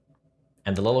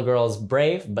 And the little girl is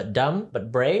brave, but dumb,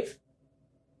 but brave.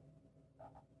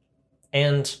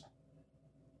 And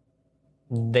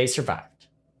they survived.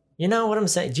 You know what I'm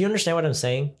saying? Do you understand what I'm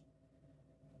saying?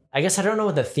 I guess I don't know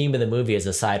what the theme of the movie is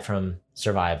aside from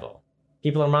survival.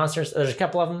 People are monsters. There's a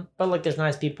couple of them, but look, there's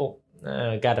nice people.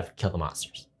 Gotta kill the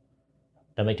monsters.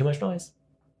 Don't make too much noise.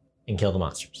 And kill the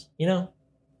monsters. You know?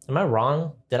 Am I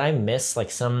wrong? Did I miss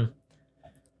like some...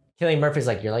 Cillian Murphy's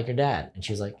like, you're like your dad. And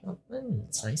she was like, oh,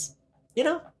 that's nice. You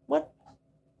know? What?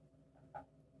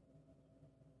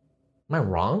 Am I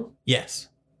wrong? Yes.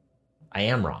 I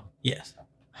am wrong. Yes.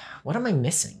 What am I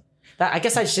missing? I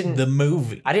guess I shouldn't... The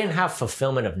movie. I didn't have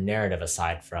fulfillment of narrative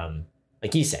aside from...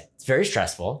 Like you said, it's very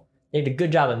stressful. They did a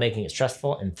good job at making it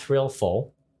stressful and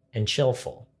thrillful and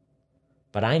chillful.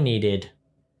 But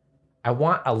I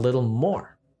want a little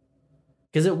more.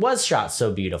 Because it was shot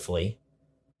so beautifully.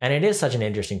 And it is such an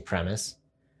interesting premise.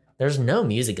 There's no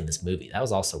music in this movie. That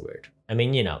was also weird. I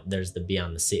mean, you know, there's the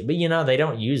Beyond the Sea. But, you know, they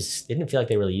didn't feel like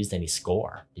they really used any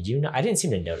score. Did you know? I didn't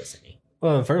seem to notice any.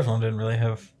 Well, the first one didn't really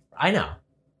have... I know.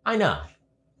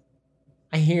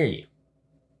 I hear you.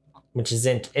 Which is...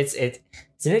 It's an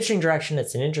interesting direction.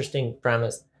 It's an interesting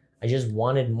premise. I just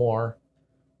wanted more.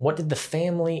 What did the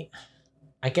family...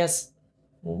 I guess...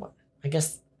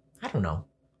 I don't know.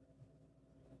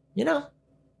 You know?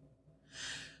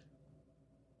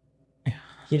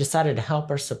 He decided to help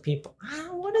her so people... I don't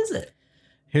know, what is it?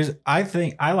 I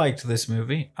think I liked this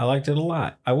movie. I liked it a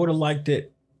lot. I would have liked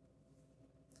it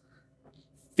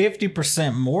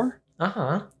 50% more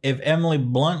if Emily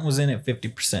Blunt was in it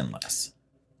 50% less.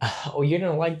 Oh, you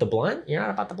didn't like the Blunt? You're not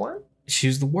about the Blunt? She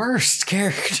was the worst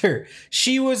character.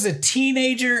 She was a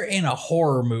teenager in a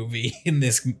horror movie in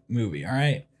this movie, all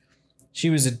right? She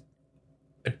was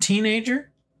a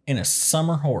teenager in a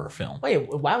summer horror film. Wait,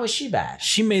 why was she bad?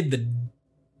 She made the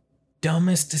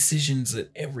dumbest decisions at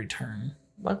every turn.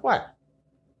 Like what?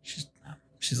 She's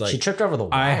like, she tripped over the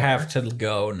wire. I have to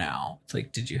go now. It's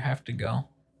like, did you have to go?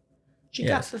 She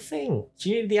got the thing.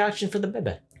 She needed the oxygen for the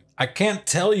baby. I can't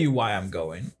tell you why I'm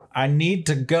going. I need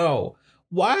to go.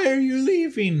 Why are you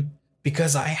leaving?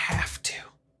 Because I have to.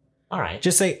 All right.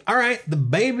 Just say, all right, the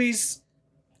baby's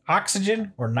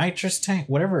oxygen or nitrous tank,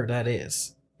 whatever that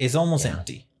is almost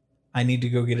empty. I need to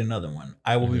go get another one.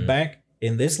 I will be back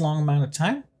in this long amount of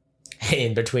time.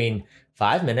 In between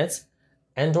 5 minutes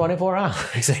and 24 hours.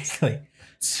 Exactly.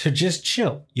 So just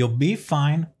chill. You'll be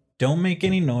fine. Don't make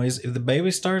any noise. If the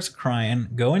baby starts crying,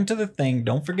 go into the thing.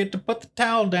 Don't forget to put the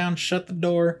towel down, shut the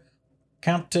door,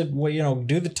 count to,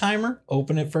 do the timer,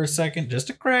 open it for a second,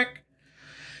 just a crack.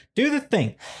 Do the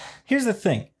thing. Here's the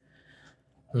thing.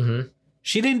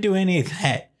 She didn't do any of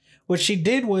that. What she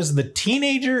did was the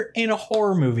teenager in a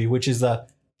horror movie, which is the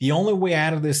only way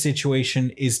out of this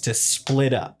situation is to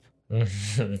split up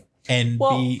and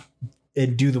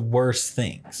do the worst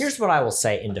things. Here's what I will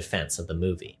say in defense of the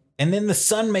movie. And then the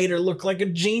son made her look like a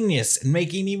genius and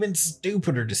making even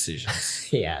stupider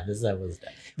decisions. Yeah, that was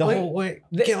the whole way.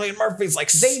 Cillian Murphy's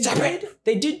like,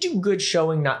 they did do good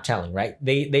showing, not telling, right?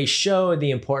 They showed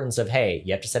the importance of, hey,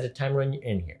 you have to set a timer when you're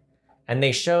in here. And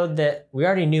they showed that we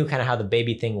already knew kind of how the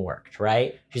baby thing worked,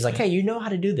 right? She's like, hey, you know how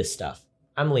to do this stuff.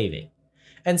 I'm leaving.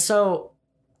 And so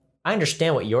I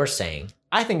understand what you're saying.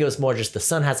 I think it was more just the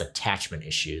son has attachment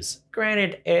issues.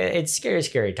 Granted, it's scary,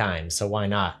 scary times, so why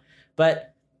not?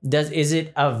 But is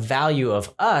it of value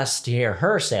of us to hear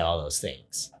her say all those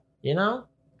things? You know?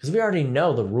 Because we already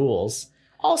know the rules.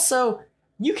 Also,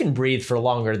 you can breathe for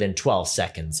longer than 12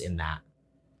 seconds in that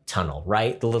tunnel,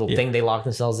 right? The little thing they lock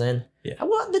themselves in. Yeah.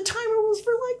 Well, the timer was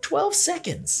for like 12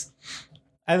 seconds.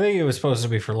 I think it was supposed to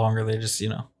be for longer. They just, do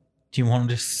you want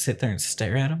to just sit there and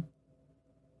stare at him?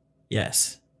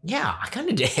 Yes. Yeah, I kind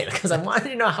of did because I wanted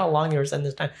to know how long you were setting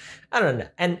this time. I don't know.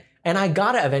 And I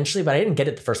got it eventually, but I didn't get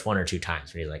it the first 1 or 2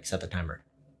 times when he like set the timer.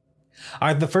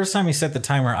 The first time he set the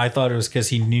timer, I thought it was because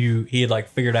he knew he had like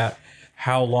figured out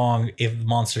how long if the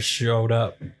monster showed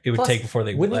up it would take before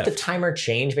they wouldn't left. The timer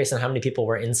change based on how many people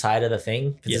were inside of the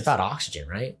thing? Because it's about oxygen,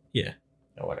 right? Yeah.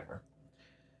 Or whatever.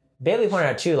 Bailey pointed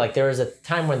out too, like there was a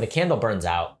time when the candle burns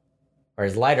out or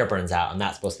his lighter burns out, and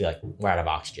that's supposed to be like we're out of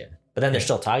oxygen. But then they're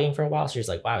still talking for a while, so she's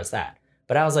like, wow, is that?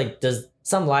 But I was like, does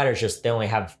some lighters just, they only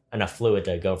have enough fluid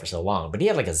to go for so long? But he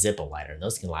had like a Zippo lighter, and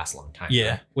those can last a long time. Yeah,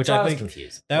 right? which so I was think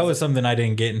confused. That was something I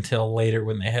didn't get until later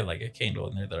when they had like a candle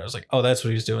in there that I was like, oh, that's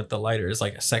what he was doing with the lighter is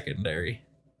like a secondary,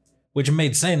 which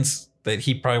made sense that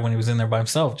he probably, when he was in there by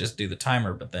himself, just do the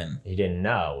timer, but then he didn't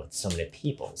know with so many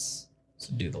people's.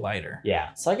 So do the lighter.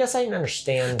 Yeah, so I guess I didn't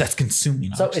understand. That's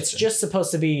consuming So oxygen. it's just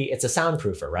supposed to be, it's a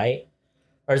soundproofer, right?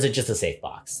 Or is it just a safe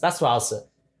box? That's what I was.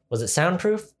 Was it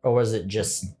soundproof or was it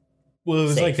just Well, it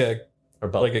was safe? like Or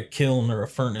both? like a kiln or a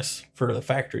furnace for the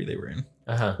factory they were in,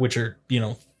 Uh-huh. which are,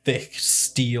 thick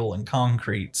steel and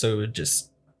concrete, so it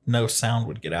just no sound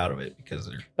would get out of it because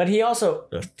But he also,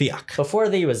 they're thick.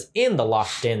 before he was in the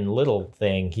locked in little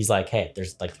thing, he's like, hey,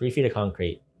 there's like 3 feet of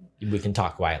concrete. We can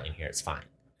talk quietly in here. It's fine.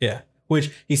 Yeah.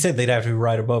 Which he said they'd have to be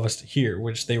right above us to hear,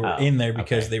 which they were Oh, in there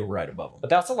because okay. they were right above them. But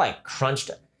they also like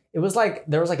crunched. It was like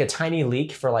there was like a tiny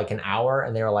leak for like an hour,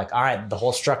 and they were like, all right, the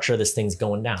whole structure of this thing's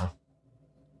going down.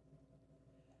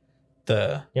 You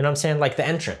know what I'm saying? Like the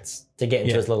entrance to get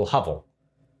into Yeah. his little hovel.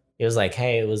 It was like,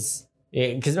 hey, it was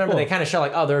because remember they Well- kind of show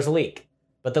like, oh, there's a leak,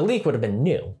 but the leak would have been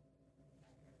new.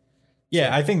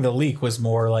 Yeah, I think the leak was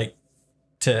more like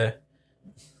to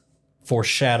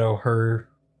foreshadow her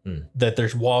that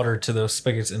there's water to those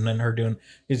spigots, and then her doing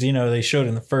because they showed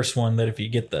in the first one that if you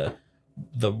get the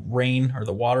rain or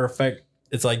the water effect,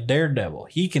 it's like Daredevil.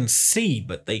 He can see,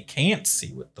 but they can't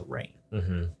see with the rain.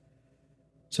 Mm-hmm.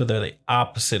 So they're the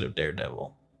opposite of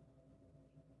Daredevil.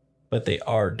 But they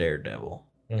are Daredevil.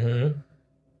 Mm-hmm.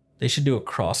 They should do a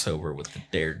crossover with the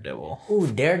Daredevil. Ooh,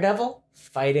 Daredevil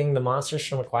fighting the monsters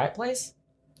from A Quiet Place?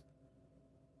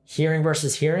 Hearing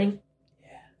versus hearing?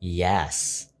 Yeah.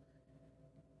 Yes.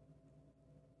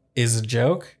 Is a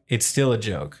joke. It's still a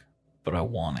joke, but I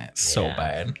want it so Yeah.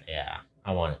 bad. Yeah,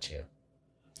 I want it to.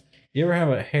 You ever have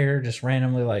a hair just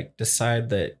randomly like decide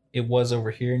that it was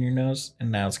over here in your nose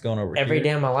and now it's going over Every here? day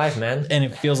of my life, man. And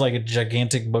it feels like a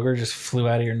gigantic booger just flew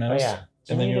out of your Oh, nose. yeah.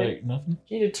 And then You you're need like, nothing?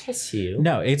 You need to tissue.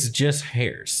 No, it's just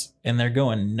hairs. And they're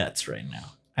going nuts right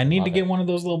now. I need Love to get it. one of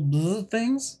those little bzz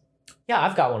things. Yeah,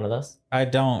 I've got one of those. I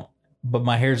don't, but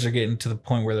my hairs are getting to the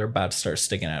point where they're about to start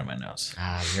sticking out of my nose.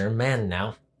 Ah, you're a man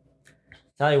now.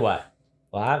 Tell you what.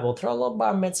 Well, we'll throw a little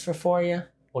bar mitzvah for you.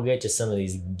 We'll get you some of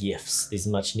these gifts, these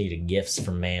much needed gifts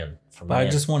from man. But I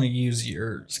just want to use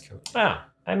yours, Cody. Oh,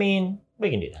 I mean, we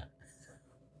can do that.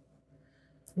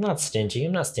 I'm not stingy.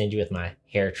 I'm not stingy with my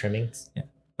hair trimmings.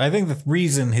 I think the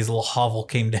reason his little hovel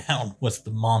came down was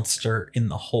the monster in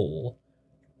the hole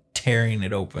tearing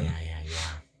it open. Yeah.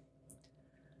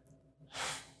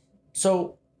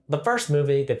 So the first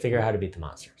movie, they figure out how to beat the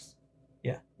monsters.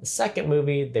 Yeah. The second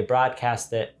movie, they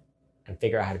broadcast it and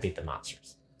figure out how to beat the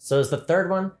monsters. So is the third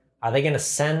one, are they going to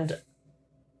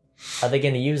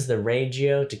use the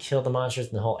radio to kill the monsters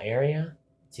in the whole area?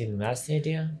 Do you think that's the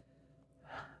idea?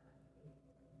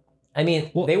 I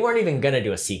mean, Well- they weren't even going to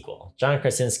do a sequel. John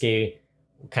Krasinski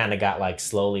kind of got like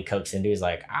slowly coaxed into. He's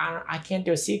like, I can't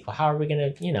do a sequel. How are we going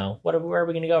to, where are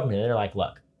we going to go from here? They're like,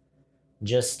 look,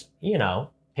 just,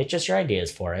 pitch us your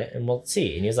ideas for it and we'll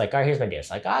see. And he's like, all right, here's my idea. It's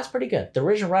like, it's pretty good. The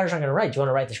original writer's not going to write. Do you want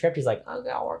to write the script? He's like, okay,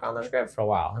 I'll work on the script for a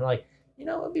while. And I'm like,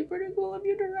 it'd be pretty cool if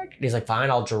you direct it. He's like, fine,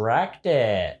 I'll direct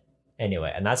it.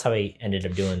 Anyway, and that's how he ended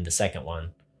up doing the second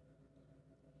one.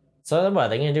 So then what, are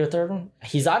they going to do a third one?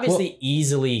 He's obviously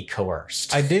easily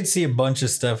coerced. I did see a bunch of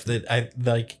stuff that I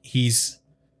like. He's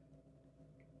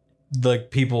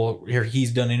like people here.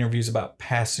 He's done interviews about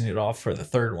passing it off for the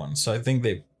third one. So I think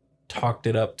they've talked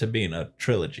it up to being a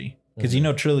trilogy because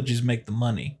trilogies make the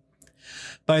money.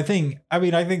 But I think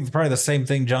probably the same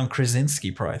thing John Krasinski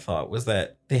probably thought was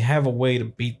that they have a way to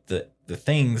beat the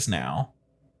things now.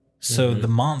 So Mhm. the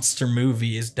monster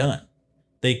movie is done.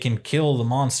 They can kill the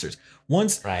monsters.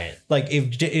 Once, Right. like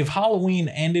if Halloween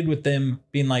ended with them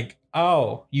being like,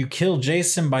 oh, you kill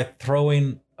Jason by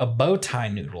throwing a bow tie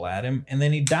noodle at him and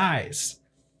then he dies,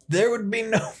 there would be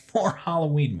no more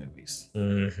Halloween movies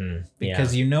Mm-hmm.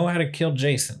 because you know how to kill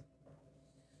Jason.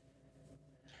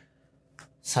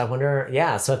 So I wonder,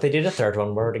 so if they did a third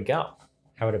one, where would it go?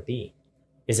 How would it be?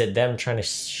 Is it them trying to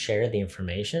share the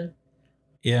information?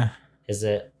 Yeah. Is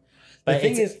it? The But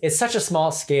thing it's such a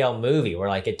small scale movie where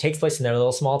like it takes place in their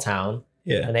little small town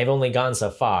Yeah. and they've only gone so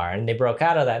far and they broke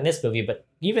out of that in this movie. But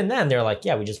even then they're like,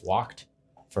 we just walked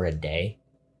for a day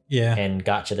Yeah. and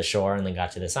got to the shore and then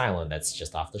got to this island that's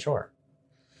just off the shore.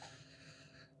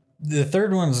 The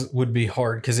third ones would be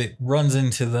hard because it runs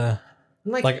into the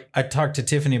Like I talked to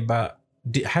Tiffany about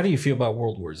how do you feel about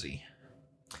World War Z?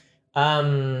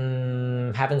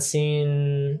 haven't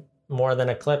seen more than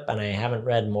a clip and I haven't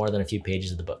read more than a few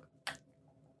pages of the book.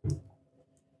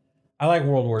 I like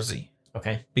World War Z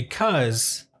Okay.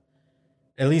 because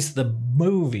at least the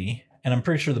movie, and I'm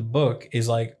pretty sure the book is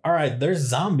like, all right, there's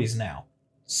zombies now.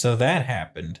 So that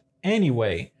happened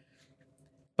anyway.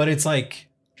 But it's like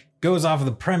goes off of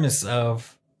the premise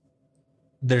of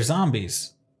they're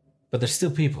zombies, but they're still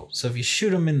people. So if you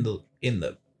shoot them in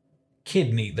the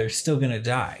kidney, they're still going to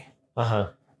die. Uh-huh.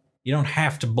 You don't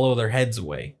have to blow their heads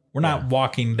away. We're not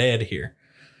Walking Dead here.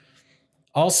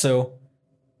 Also,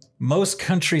 most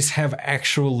countries have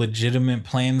actual legitimate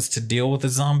plans to deal with a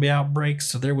zombie outbreak,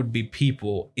 so there would be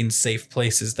people in safe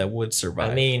places that would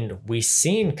survive. I mean, we've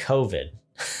seen COVID.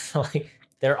 Like,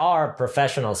 there are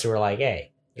professionals who are like,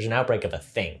 hey, there's an outbreak of a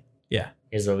thing. Yeah.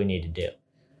 Here's what we need to do.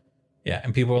 Yeah,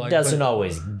 and people are like, it doesn't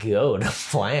always go to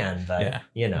plan, but Yeah.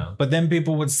 you know. But then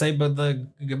people would say, but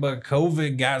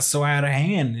COVID got so out of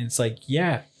hand. It's like,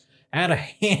 yeah, out of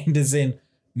hand is in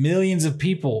millions of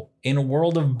people in a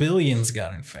world of billions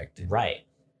got infected. Right.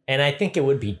 And I think it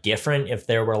would be different if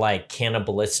there were like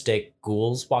cannibalistic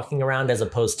ghouls walking around as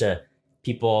opposed to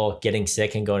people getting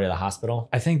sick and going to the hospital.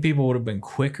 I think people would have been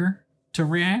quicker to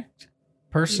react,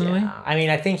 personally. Yeah. I mean,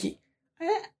 I think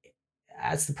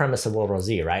that's the premise of World War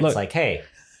Z, right? Look, it's like, hey,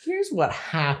 here's what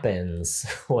happens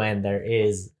when there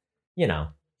is, you know.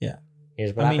 Yeah.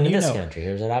 Here's what happened in this country.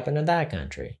 Here's what happened in that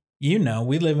country. You know,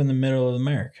 we live in the middle of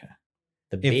America.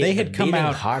 If they had come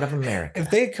out, heart of America. If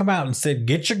they had come out and said,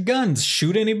 "Get your guns,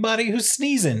 shoot anybody who's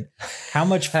sneezing," how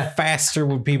much faster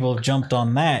would people have jumped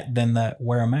on that than the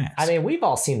wear a mask? I mean, we've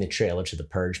all seen the trailer to the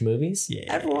Purge movies.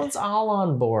 Yeah. Everyone's all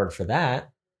on board for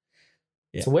that.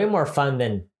 Yeah. It's way more fun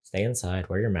than stay inside,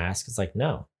 wear your mask. It's like,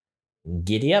 no,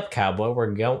 giddy up, cowboy.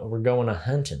 We're going a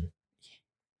hunting.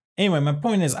 Anyway, my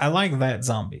point is, I like that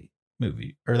zombie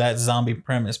movie or that zombie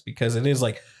premise because it is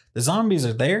like the zombies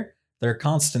are there. They're a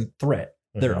constant threat.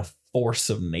 They're a force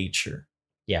of nature.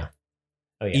 Yeah.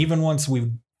 Oh, yeah. Even once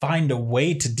we find a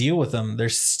way to deal with them,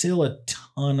 there's still a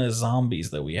ton of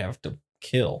zombies that we have to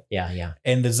kill. Yeah, yeah.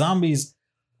 And the zombies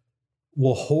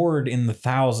will horde in the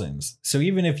thousands. So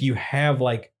even if you have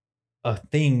like a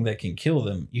thing that can kill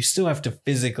them, you still have to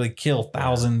physically kill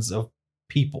thousands of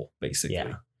people, basically.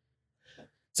 Yeah.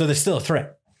 So there's still a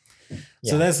threat. Yeah.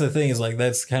 So that's the thing is like,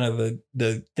 that's kind of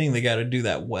the thing they got to do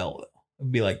that well, though.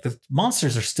 It'd be like the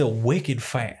monsters are still wicked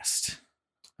fast.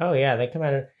 Oh, yeah. They come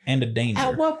out and a danger.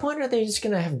 At what point are they just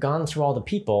going to have gone through all the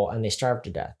people and they starve to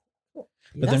death?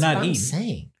 But they're not eating. I'm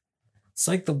saying. It's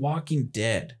like The Walking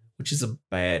Dead, which is a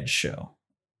bad show.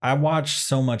 I watched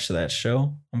so much of that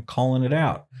show. I'm calling it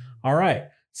out. All right.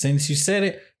 Since you said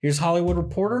it, here's Hollywood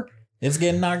Reporter. It's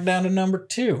getting knocked down to number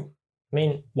 2. I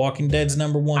mean, Walking Dead's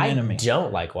number 1 enemy. I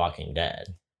don't like Walking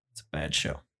Dead. It's a bad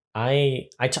show. I've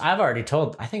already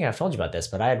told, I think I've told you about this,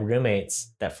 but I had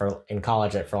roommates that in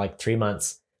college that for like 3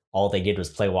 months, all they did was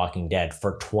play Walking Dead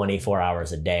for 24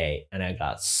 hours a day. And I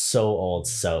got so old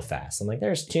so fast. I'm like,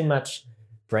 there's too much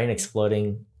brain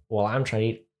exploding while I'm trying to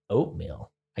eat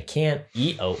oatmeal. I can't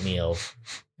eat oatmeal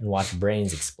and watch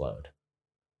brains explode.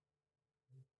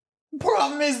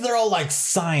 Problem is they're all like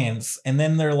science. And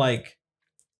then they're like,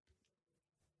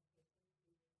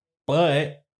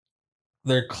 but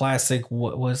they're classic.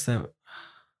 What was that?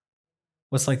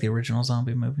 What's like the original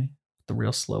zombie movie? The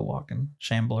real slow walking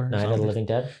shambler. Night of the Living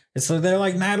Dead? So they're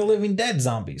like Night of the Living Dead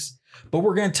zombies. But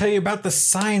we're going to tell you about the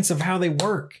science of how they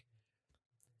work.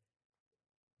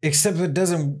 Except it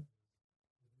doesn't.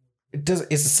 It's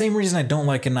the same reason I don't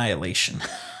like Annihilation.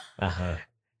 Uh-huh.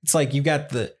 It's like you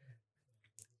got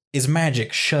is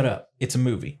magic, shut up. It's a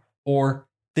movie. Or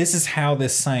this is how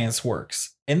this science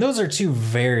works. And those are two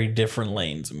very different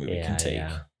lanes a movie can take.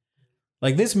 Yeah.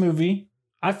 Like this movie,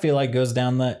 I feel like goes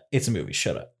down it's a movie,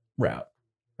 shut up route.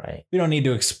 Right. We don't need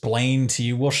to explain to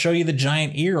you. We'll show you the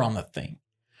giant ear on the thing.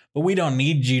 But we don't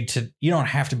need you don't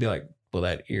have to be like, well,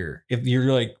 that ear. If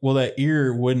you're like, well, that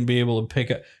ear wouldn't be able to pick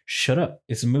up. Shut up.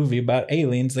 It's a movie about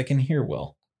aliens that can hear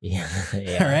well. Yeah.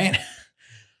 All right.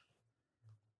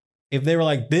 If they were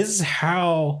like, this is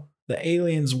how the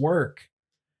aliens work.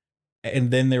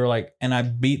 And then they were like, and I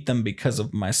beat them because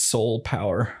of my soul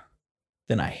power.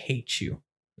 Then I hate you.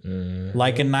 Mm-hmm.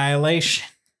 Like Annihilation.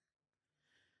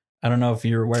 I don't know if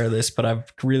you're aware of this, but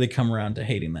I've really come around to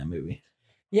hating that movie.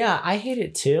 Yeah, I hate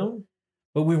it too.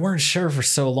 But we weren't sure for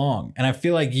so long. And I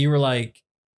feel like you were like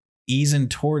easing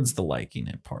towards the liking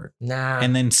it part. Nah.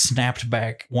 And then snapped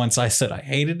back once I said I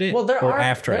hated it. Well, there are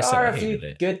I said I hated few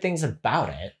it. Good things about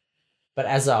it. But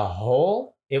as a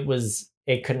whole,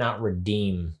 it could not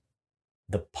redeem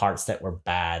the parts that were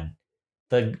bad.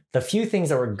 The few things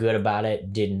that were good about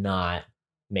it did not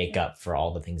make up for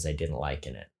all the things I didn't like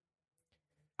in it.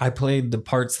 I played the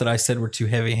parts that I said were too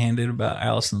heavy-handed about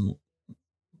Allison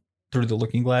through the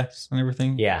looking glass and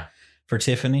everything. Yeah. For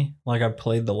Tiffany, like I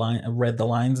played I read the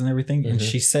lines and everything, and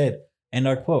she said, and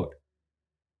I quote,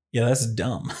 "Yeah, that's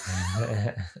dumb."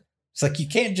 It's like you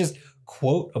can't just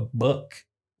quote a book.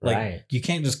 Like right. You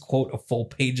can't just quote a full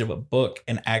page of a book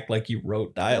and act like you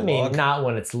wrote dialogue. I mean, not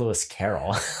when it's Lewis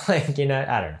Carroll. Like, I don't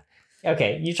know.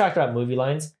 Okay, you talked about movie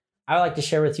lines. I would like to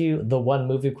share with you the one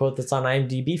movie quote that's on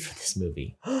IMDb for this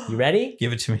movie. You ready?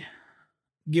 Give it to me.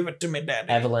 Give it to me, Daddy.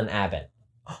 Evelyn Abbott.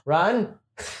 Run,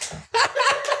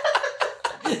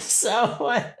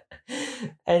 So,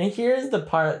 and here's the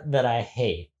part that I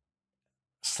hate.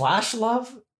 Slash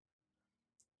love,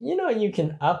 you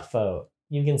can upvote.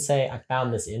 You can say, I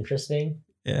found this interesting.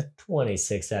 Yeah.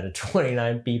 26 out of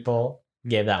 29 people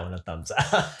gave that one a thumbs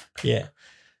up. Yeah.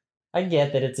 I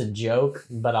get that it's a joke,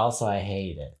 but also I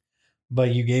hate it.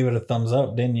 But you gave it a thumbs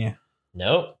up, didn't you?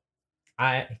 Nope.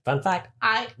 Fun fact,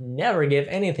 I never give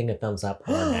anything a thumbs up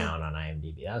or down on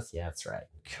IMDb. That's right.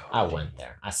 I went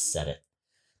there. I said it.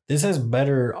 This has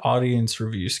better audience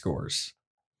review scores.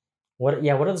 What are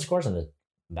the scores on the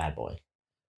Bad Boy?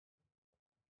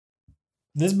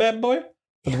 This bad boy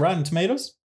for the Rotten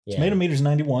Tomatoes? Yeah. Tomato meter's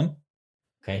 91.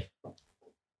 Okay.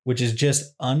 Which is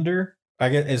just under. I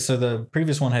guess so. The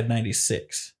previous one had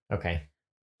 96. Okay.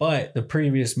 But the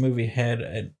previous movie had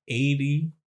an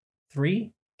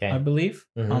 83, Okay. I believe,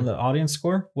 Mhm. on the audience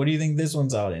score. What do you think this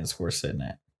one's audience score is sitting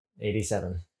at?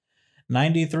 87.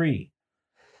 93.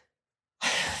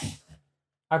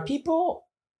 Are people?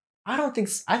 I think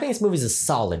this movie's a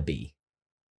solid B.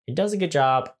 It does a good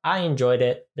job. I enjoyed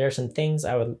it. There are some things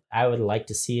I would like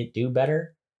to see it do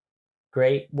better.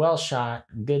 Great, well shot,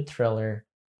 good thriller.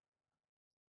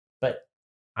 But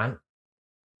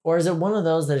or is it one of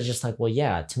those that is just like, well,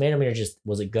 yeah, Tomato Meter just,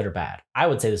 was it good or bad? I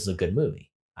would say this is a good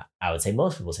movie. I would say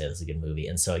most people say this is a good movie,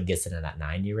 and so it gets it in that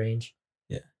 90 range.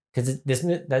 Yeah. Because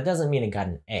that doesn't mean it got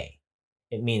an A.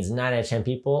 It means 9 out of 10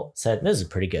 people said this is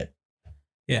pretty good.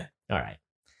 Yeah. All right.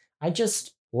 I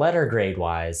just letter grade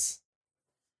wise.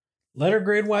 Letter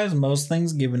grade wise, most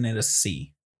things giving it a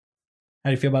C. How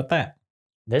do you feel about that?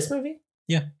 This movie?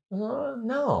 Yeah.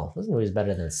 No, this movie's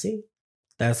better than C.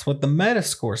 That's what the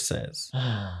Metascore says.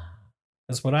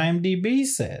 That's what IMDb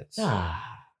says.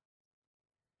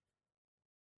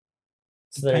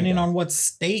 So there you Depending go. on what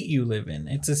state you live in,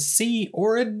 it's a C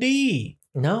or a D.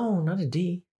 No, not a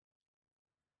D.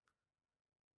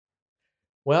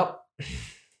 Well,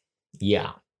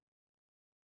 yeah.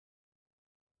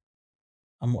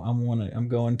 I'm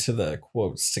going to the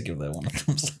quotes to give that one a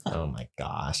thumbs up. Oh my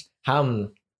gosh.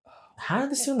 How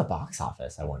did this do in the box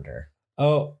office? I wonder.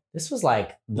 Oh, This was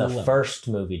like the 11. first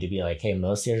movie to be like, hey,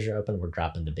 most theaters are open. We're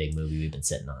dropping the big movie we've been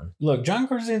sitting on. look, John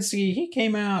Krasinski, he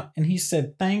came out and he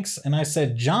said thanks. And I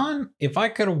said, John, if I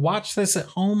could have watched this at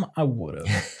home, I would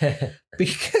have.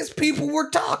 Because people were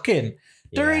talking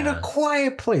during Yeah. A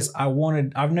Quiet Place.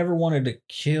 I've never wanted to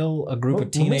kill a group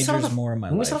of When we saw teenagers more in my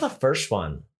When we life. saw the first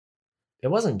one, it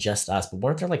wasn't just us, but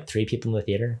weren't there like 3 people in the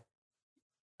theater?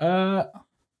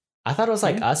 I thought it was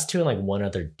like Yeah. us two and like one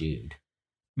other dude.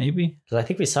 Maybe. Because I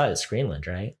think we saw it at Screenland,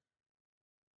 right?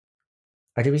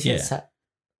 Or did we see Yeah. it set?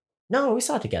 No, we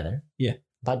saw it together. Yeah.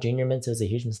 Thought Junior meant it was a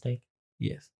huge mistake.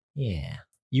 Yes. Yeah.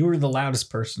 You were the loudest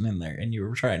person in there and you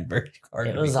were trying very hard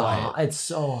It to be was quiet. it's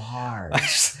so hard.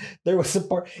 There was a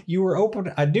part you were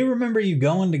open. I do remember you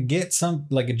going to get some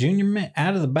like a Junior Mint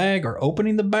out of the bag or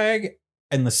opening the bag,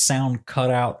 and the sound cut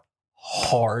out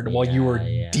hard while you were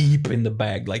Yeah. deep in the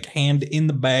bag, like hand in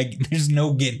the bag. There's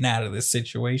no getting out of this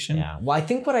situation. Yeah. Well, I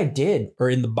think what I did, Or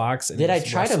in the box. and did I it's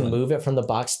try to rustling. move it from the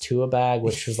box to a bag,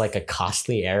 which was like a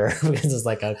costly error because it's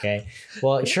like, okay,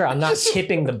 well, sure, I'm not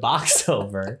tipping the box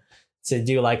over to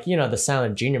do like, the sound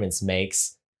that Junior Mints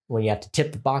makes when you have to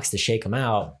tip the box to shake them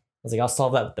out. I was like, I'll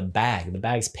solve that with the bag. The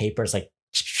bag's paper is like,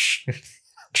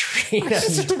 I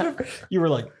just remember you were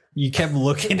like, you kept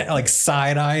looking at like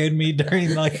side eyeing me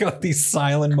during like all these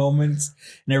silent moments,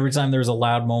 and every time there was a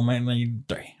loud moment,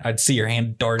 I'd see your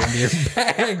hand dart into your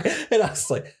bag, and I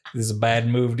was like, "This is a bad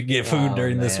move to get food Oh,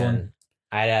 during this one." man.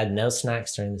 I had no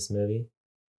snacks during this movie.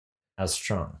 I was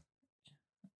strong.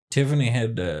 Tiffany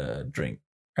had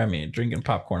drinking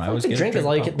popcorn. I was Fucking getting drink is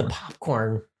all you get popcorn. the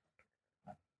popcorn.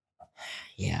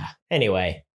 Yeah.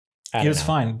 Anyway, It was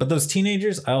fine, but those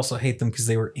teenagers, I also hate them because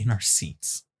they were in our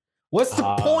seats. What's the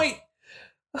Ah. point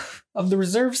of the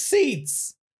reserved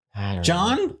seats,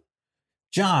 John?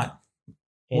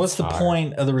 What's the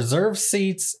point of the reserved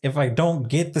seats if I don't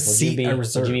get the seat I Would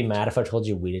reserved? you be mad if I told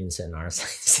you we didn't sit in our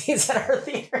seats at our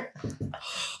theater?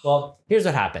 Well, here's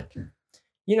what happened.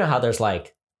 You know how there's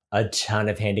like a ton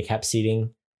of handicap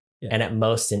seating, Yeah. and at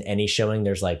most in any showing,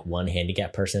 there's like one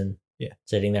handicap person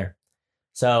sitting there.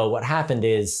 So what happened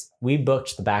is we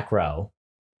booked the back row,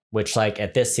 which like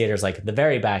at this theater is like the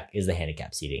very back is the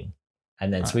handicap seating.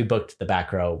 And then so we booked the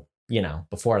back row,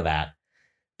 before that.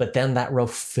 But then that row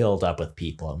filled up with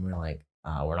people. And we were like,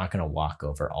 we're not going to walk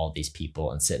over all these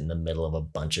people and sit in the middle of a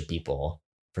bunch of people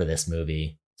for this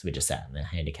movie. So we just sat in the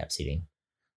handicap seating.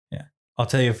 Yeah. I'll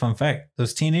tell you a fun fact.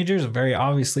 Those teenagers very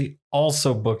obviously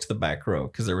also booked the back row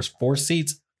because there was 4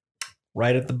 seats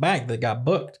right at the back that got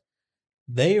booked.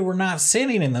 They were not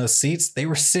sitting in those seats. They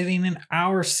were sitting in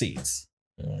our seats.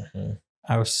 Mhm.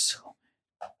 I was so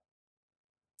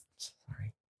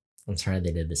Sorry. I'm sorry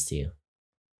they did this to you.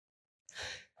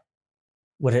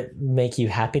 Would it make you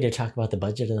happy to talk about the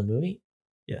budget of the movie?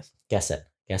 yes. Guess it.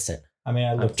 Guess it. I mean,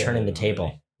 I I'm looked at turning it the table.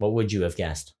 already. What would you have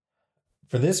guessed?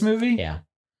 For this movie. Yeah.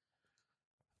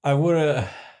 I would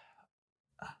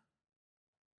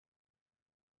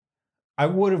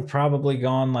have probably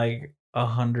gone like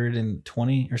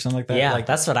 120 or something like that. Yeah, like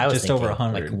that's what I was just thinking. over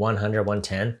 100. Like 100,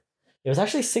 110. It was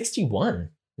actually 61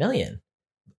 million.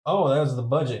 Oh, that was the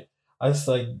budget.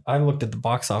 I looked at the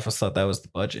box office, thought that was the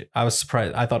budget. I was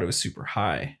surprised. I thought it was super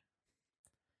high.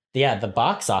 Yeah, the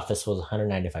box office was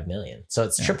 195 million. So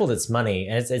it's tripled its money,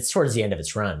 and it's towards the end of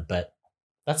its run. But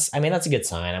that's a good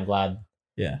sign. I'm glad.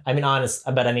 Yeah. I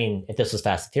mean, if this was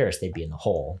Fast and Furious, they'd be in the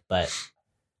hole. But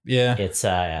Yeah. it's they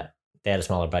had a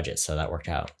smaller budget, so that worked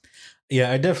out.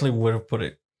 Yeah, I definitely would have put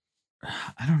it.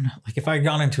 I don't know. Like if I had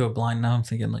gone into a blind, now I'm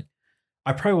thinking like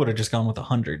I probably would have just gone with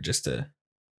 100 just to.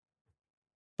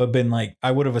 But been like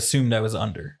I would have assumed I was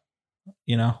under.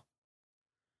 You know.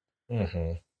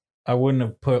 Mm-hmm. I wouldn't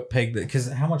have pegged it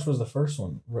because how much was the first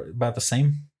one? About the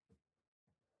same.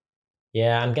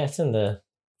 Yeah, I'm guessing the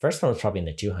first one was probably in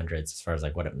the 200s as far as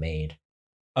like what it made.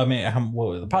 I mean, what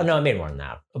was the Probably no, it made more than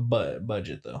that.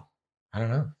 budget though? I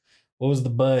don't know. What was the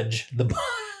budge?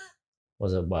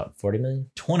 Was it what 40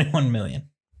 million? 21 million.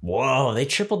 Whoa, they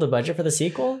tripled the budget for the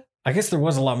sequel. I guess there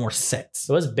was a lot more sets.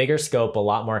 It was bigger scope, a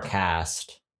lot more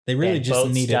cast. They really had just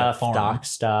boat needed stuff, a farm. dock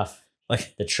stuff,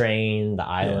 Like the train, the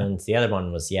islands. The other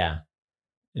one was yeah.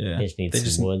 They just need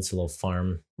some woods, a little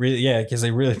farm. Really, yeah, because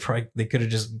they really probably they could have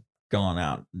just gone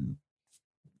out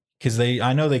because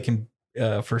I know they can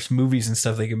for movies and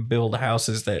stuff they can build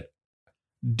houses that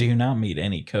do not meet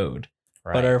any code,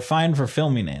 Right. but are fine for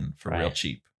filming in for real Right.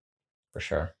 cheap. For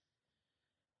sure.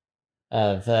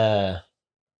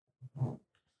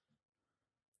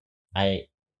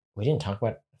 We didn't talk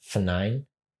about F9.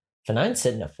 F9's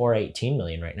sitting at 418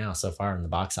 million right now so far in the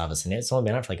box office, and it's only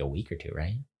been out for like a week or two,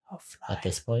 right? Oh, At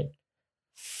this point.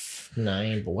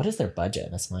 F9, but what is their budget?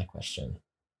 That's my question.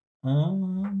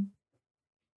 $1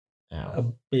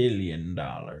 Oh. billion,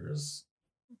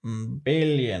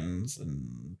 billions,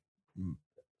 and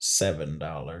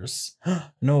 $7.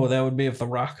 No, that would be if The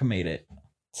Rock made it.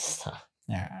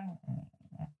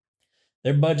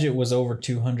 Their budget was over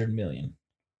 200 million.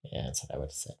 Yeah, that's what I would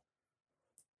have said.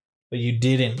 But you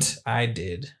didn't. I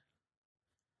did.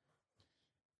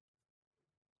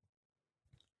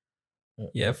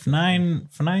 Yeah,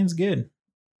 F9's good.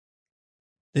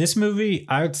 This movie,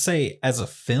 I would say, as a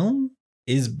film,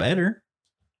 is better.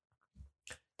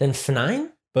 Then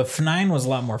F9? But F9 was a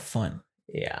lot more fun.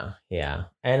 Yeah.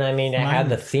 And I mean, it had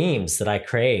the themes that I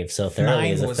crave so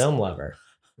thoroughly as a film lover.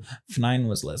 F9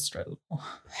 was less stressful.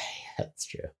 That's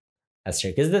true.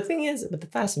 Because the thing is, with the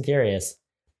Fast and Furious,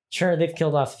 sure, they've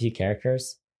killed off a few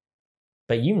characters,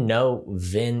 but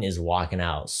Vin is walking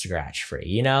out scratch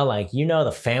free.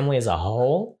 The family as a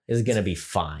whole is going to be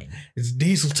fine. It's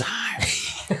diesel time.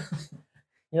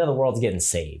 The world's getting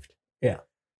saved. Yeah.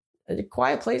 The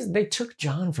Quiet Place, they took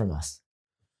John from us.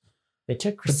 They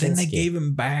took Krasinski. But then they gave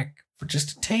him back for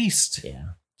just a taste. Yeah.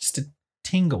 Just a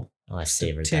tingle. Oh, I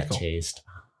savored that taste.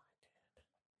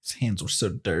 His hands were so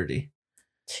dirty.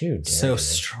 Too dirty. So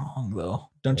strong, though.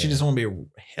 Don't you just want to be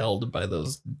held by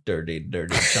those dirty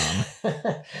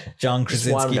John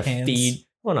Krasinski hands?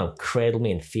 Cradle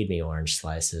me and feed me orange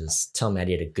slices. Tell me I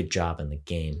did a good job in the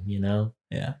game,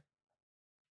 Yeah.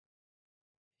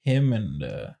 Him and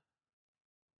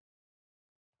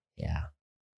yeah.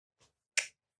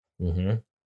 Mm-hmm.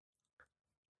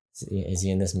 Is he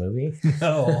in this movie?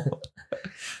 No.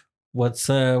 What's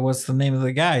the name of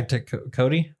the guy?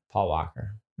 Cody? Paul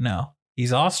Walker. No.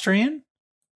 He's Austrian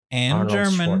and Arnold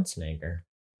German. Schwarzenegger.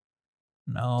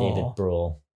 No. David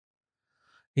Brühl.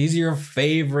 He's your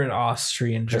favorite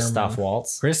Austrian Christoph German.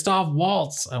 Waltz. Christoph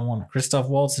Waltz. I want Christoph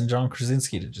Waltz and John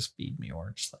Krasinski to just feed me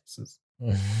orange slices.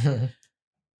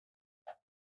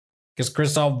 Because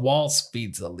Christoph Waltz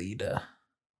feeds Alita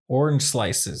orange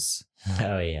slices.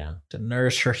 Oh, yeah. To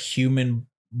nourish her human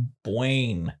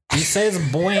brain. He says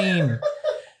brain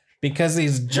because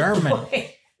he's German.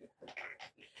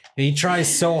 He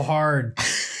tries so hard.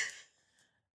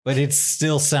 But it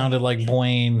still sounded like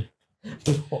Boyne.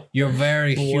 You're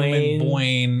very human,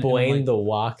 Boyne. Boyne the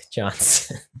Walk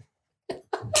Johnson.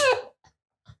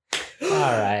 All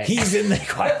right. He's in the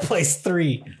Quiet Place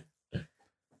 3.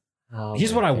 Oh,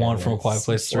 Here's what I want from a Quiet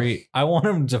Place 3. I want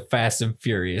him to Fast and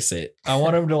Furious it. I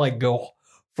want him to go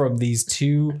from these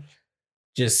two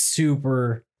just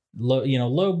super low,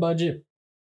 low budget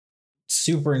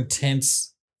super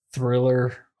intense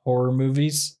thriller horror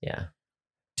movies Yeah.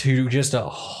 to just a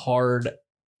hard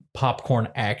popcorn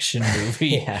action movie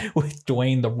Yeah. with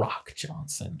Dwayne The Rock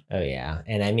Johnson. Oh yeah.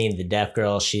 And I mean the deaf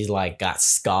girl, she's like got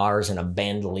scars and a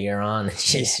bandolier on. And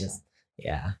she's just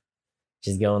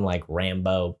she's going like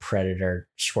Rambo, Predator,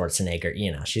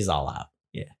 Schwarzenegger, she's all out.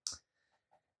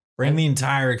 Bring the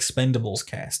entire Expendables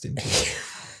cast into it.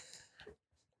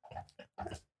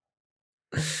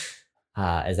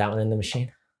 Is that one in the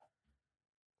machine?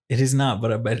 It is not,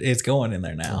 but I bet it's going in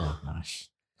there now. Oh gosh.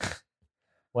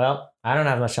 Well, I don't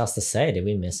have much else to say. Did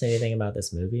we miss anything about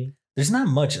this movie? There's not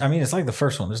much. I mean, it's like the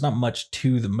first one. There's not much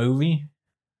to the movie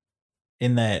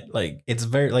in that, like, it's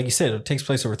very, like you said, it takes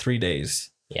place over 3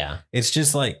 days. Yeah. It's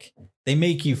just like they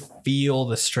make you feel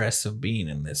the stress of being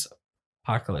in this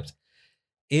apocalypse.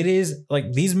 It is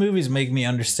like these movies make me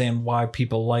understand why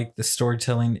people like the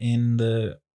storytelling in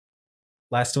the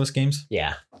Last of Us games.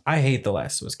 Yeah. I hate the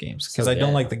Last of Us games because So I don't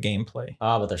good. like the gameplay.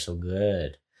 Oh, but they're so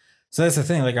good. So that's the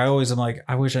thing. Like I always am like,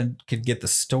 I wish I could get the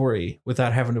story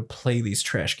without having to play these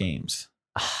trash games.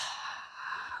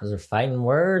 Those are fighting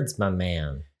words, my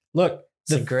man. Look,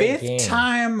 It's a the great fifth game.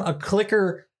 time a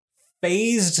clicker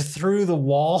phased through the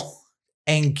wall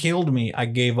and killed me, I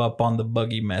gave up on the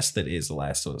buggy mess that is The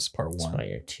Last of Us Part That's 1. why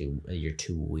you're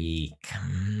too weak.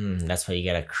 That's why you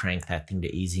gotta crank that thing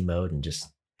to easy mode and just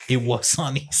It was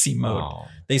on easy mode. Oh.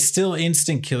 They still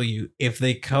instant kill you if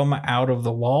they come out of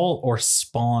the wall or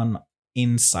spawn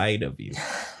inside of you.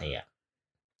 Yeah.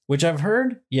 Which I've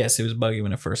heard, yes, it was buggy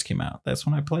when it first came out. That's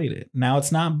when I played it. Now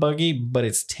it's not buggy, but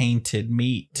it's tainted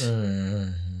meat.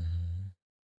 Mhm.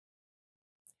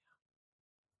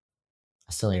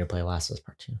 I still need to play Last of Us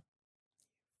Part 2.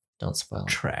 Don't spoil it.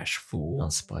 Trash fool.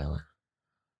 Don't spoil it.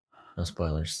 No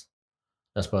spoilers.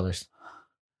 No spoilers.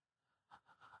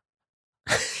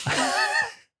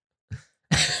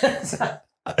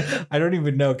 I don't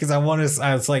even know because I want to.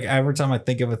 I was like, every time I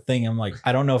think of a thing, I'm like,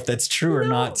 I don't know if that's true or No.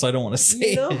 not, so I don't want to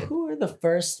say You know it. who are the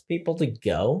first people to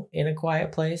go in a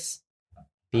quiet place?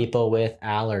 People with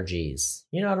allergies.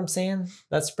 You know what I'm saying?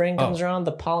 That spring comes around,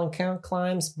 the pollen count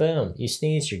climbs, boom, you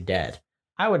sneeze, you're dead.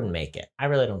 I wouldn't make it. I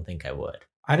really don't think I would.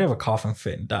 I'd have a coughing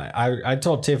fit and die. I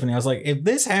told Tiffany, I was like, if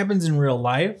this happens in real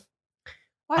life,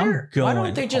 Why don't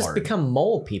going they just hard. become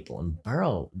mole people and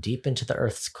burrow deep into the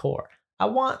Earth's core? I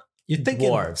want you're thinking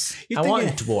dwarves. you're I want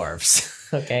thinking- dwarves.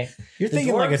 Okay. you're The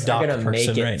thinking like a dwarves are doc gonna person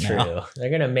make it right through. now. They're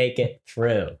gonna make it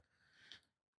through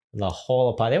the whole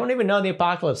apocalypse. They won't even know the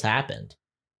apocalypse happened.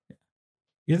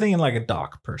 You're thinking like a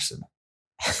doc person.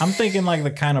 I'm thinking like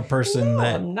the kind of person No,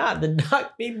 that I'm not. The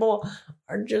dock people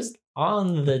are just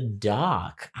on the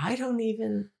dock. I don't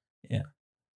even. Yeah.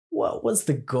 What was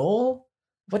the goal?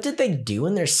 What did they do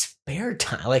in their spare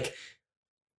time? Like,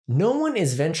 no one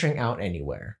is venturing out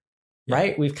anywhere, Yeah.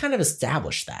 right? We've kind of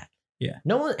established that. Yeah.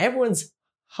 Everyone's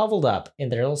huddled up in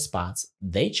their little spots.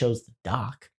 They chose the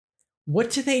dock. What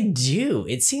do they do?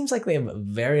 It seems like they have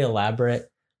very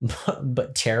elaborate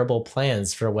but terrible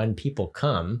plans for when people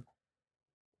come.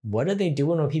 What are they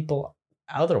doing with people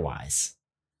otherwise?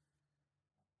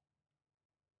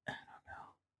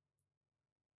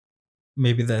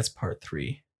 maybe that's part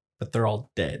 3, but they're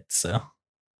all dead. So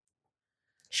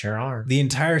Sure are. the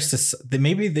entire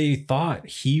maybe they thought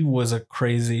he was a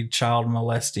crazy child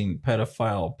molesting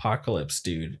pedophile apocalypse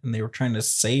dude, and they were trying to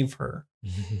save her,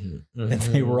 and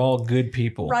they were all good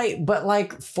people. right, but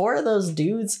like 4 of those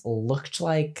dudes looked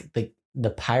like the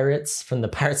pirates from the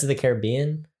Pirates of the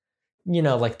Caribbean. You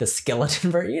know, like the skeleton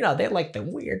version. You know, they had like the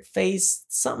weird face.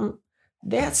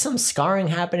 They had some scarring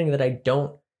happening that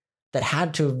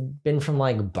had to have been from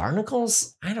like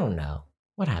barnacles. I don't know.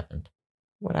 What happened?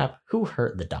 Who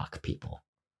hurt the dock people?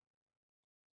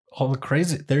 All the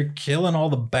crazy, they're killing all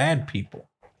the bad people.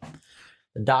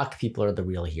 The dock people are the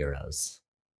real heroes.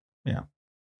 And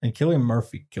Cillian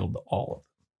Murphy killed all of them.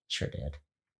 Sure did.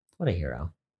 What a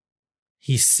hero.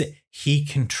 He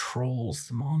controls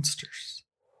the monsters.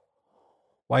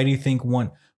 Why do you think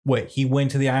he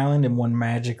went to the island and one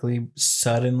magically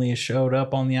suddenly showed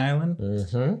up on the island?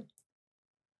 Mm-hmm.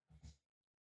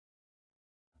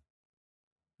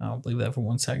 I don't believe that for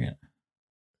 1 second.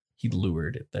 He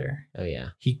lured it there. Oh yeah.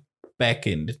 He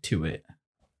beckoned to it.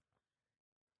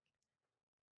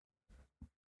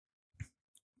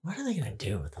 What are they gonna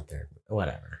do with the third?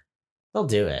 Whatever. They'll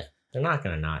do it. They're not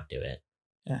gonna not do it.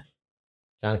 Yeah.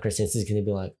 John Krasinski's gonna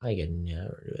be like, I could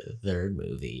never do a third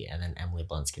movie, and then Emily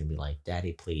Blunt's gonna be like,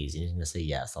 Daddy, please. And he's gonna say,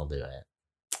 yes, I'll do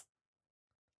it.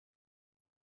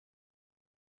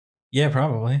 Yeah,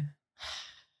 probably.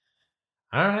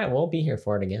 All right, we'll be here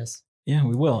for it, I guess. Yeah,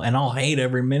 we will. And I'll hate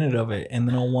every minute of it. And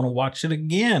then I'll want to watch it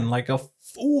again like a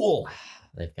fool.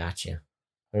 They've got you.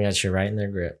 We got you right in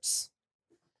their grips.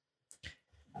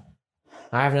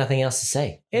 I have nothing else to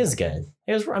say. It was good.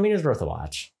 It was worth a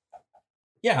watch.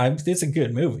 Yeah, it's a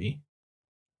good movie.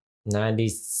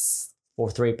 93%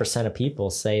 of people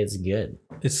say it's good.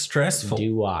 It's stressful.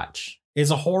 Do watch.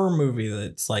 It's a horror movie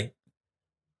that's like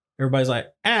everybody's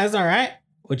like, it's all right,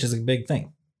 which is a big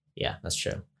thing. Yeah, that's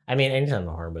true. I mean, anytime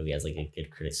a horror movie has like a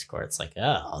good critic score, it's like,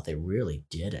 oh, they really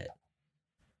did it.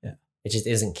 Yeah, it just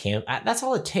isn't camp. That's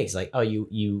all it takes. Like, oh,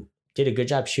 you did a good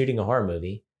job shooting a horror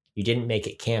movie. You didn't make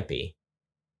it campy.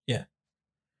 Yeah.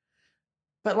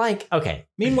 But like, okay.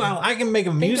 Meanwhile, I can make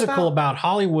a musical about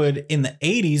Hollywood in the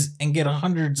 80s and get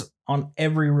hundreds on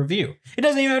every review. It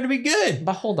doesn't even have to be good.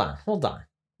 But hold on.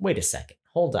 Wait a second.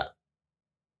 Hold up.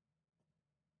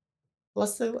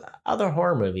 Let's the other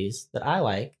horror movies that I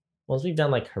like. Once we've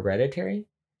done like Hereditary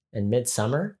and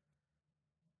Midsommar,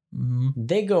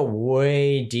 they go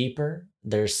way deeper.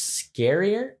 They're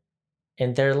scarier,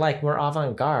 and they're like more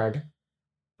avant-garde.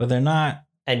 But they're not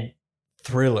and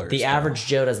thrillers. The average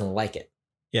Joe doesn't like it.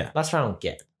 Yeah, that's what I don't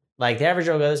get. Like the average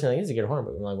Joe goes, "Like, it's a good horror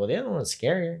movie." I'm like, well, the other one's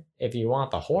scarier. If you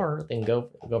want the horror, then go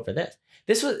for this.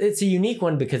 It's a unique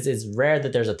one because it's rare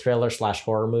that there's a thriller /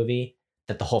 horror movie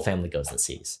that the whole family goes and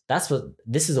sees.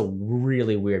 This is a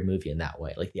really weird movie in that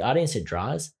way. Like the audience it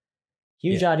draws,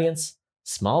 huge audience,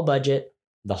 small budget.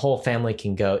 The whole family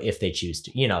can go if they choose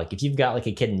to. You know, like if you've got like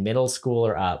a kid in middle school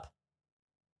or up,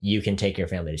 you can take your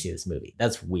family to see this movie.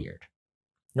 That's weird.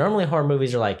 Normally horror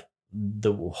movies are like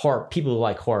people who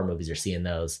like horror movies are seeing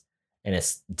those, and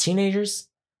it's teenagers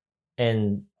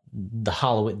and the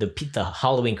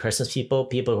Halloween Christmas people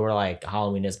who are like,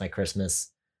 Halloween is my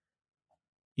Christmas.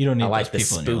 You don't need those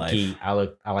people spooky, in your life.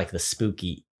 I like the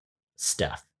spooky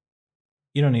stuff.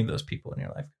 You don't need those people in your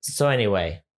life. So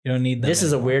anyway, you don't need them. This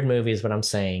is a weird movie, is what I'm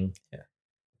saying.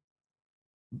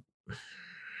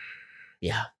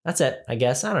 Yeah, that's it. I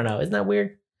guess I don't know. Isn't that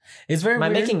weird? It's very. Am I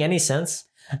making any sense?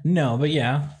 No, but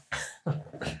yeah.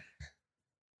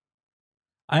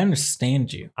 I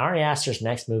understand you. Ari Aster's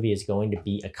next movie is going to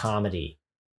be a comedy.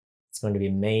 It's going to be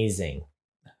amazing.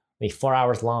 Maybe 4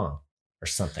 hours long or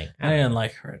something. I didn't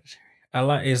like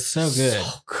Hereditary. It's so good.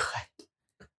 So good.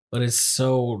 But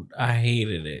I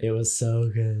hated it. It was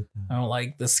so good. I don't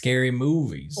like the scary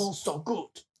movies. Oh, so good.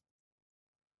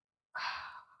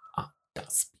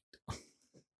 Das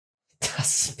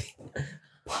Speed.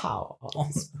 Power.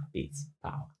 Beats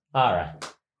power. All right.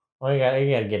 Well, we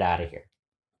gotta get out of here.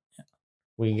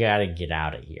 We gotta get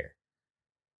out of here.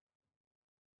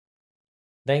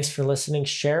 Thanks for listening.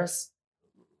 Share us.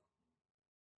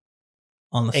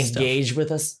 On the engage stuff.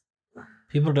 With us.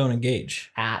 People don't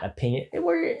engage. At opinion.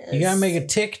 You gotta make a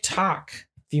TikTok.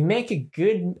 If you make a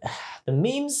good, the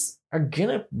memes are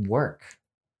gonna work.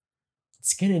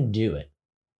 It's gonna do it.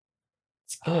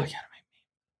 It's gonna. You gotta make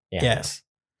memes. Yeah. Yes.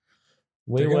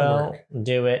 We will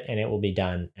do it, and it will be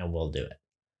done, and we'll do it.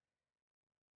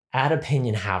 At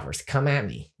Opinion Havers, come at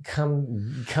me.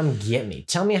 Come get me.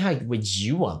 Tell me how would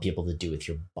you want people to do with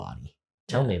your body.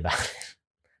 Tell me about it.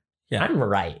 Yeah. I'm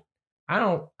right.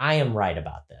 I am right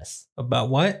about this. About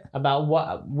what? About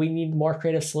what? We need more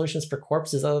creative solutions for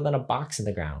corpses other than a box in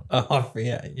the ground. Oh,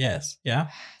 yeah. Yes. Yeah.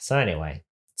 So anyway,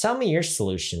 tell me your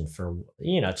solution for,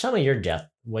 tell me your death,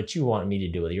 what you want me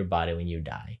to do with your body when you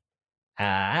die.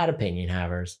 At Opinion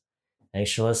Havers.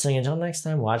 Thanks for listening. Until next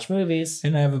time, watch movies.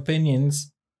 And I have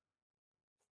opinions.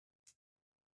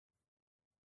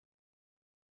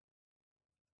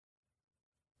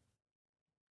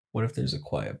 What if there's a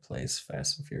Quiet Place,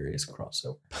 Fast and Furious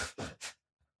crossover?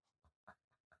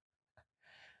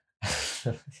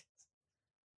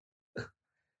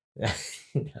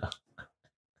 No.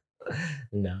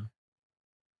 No.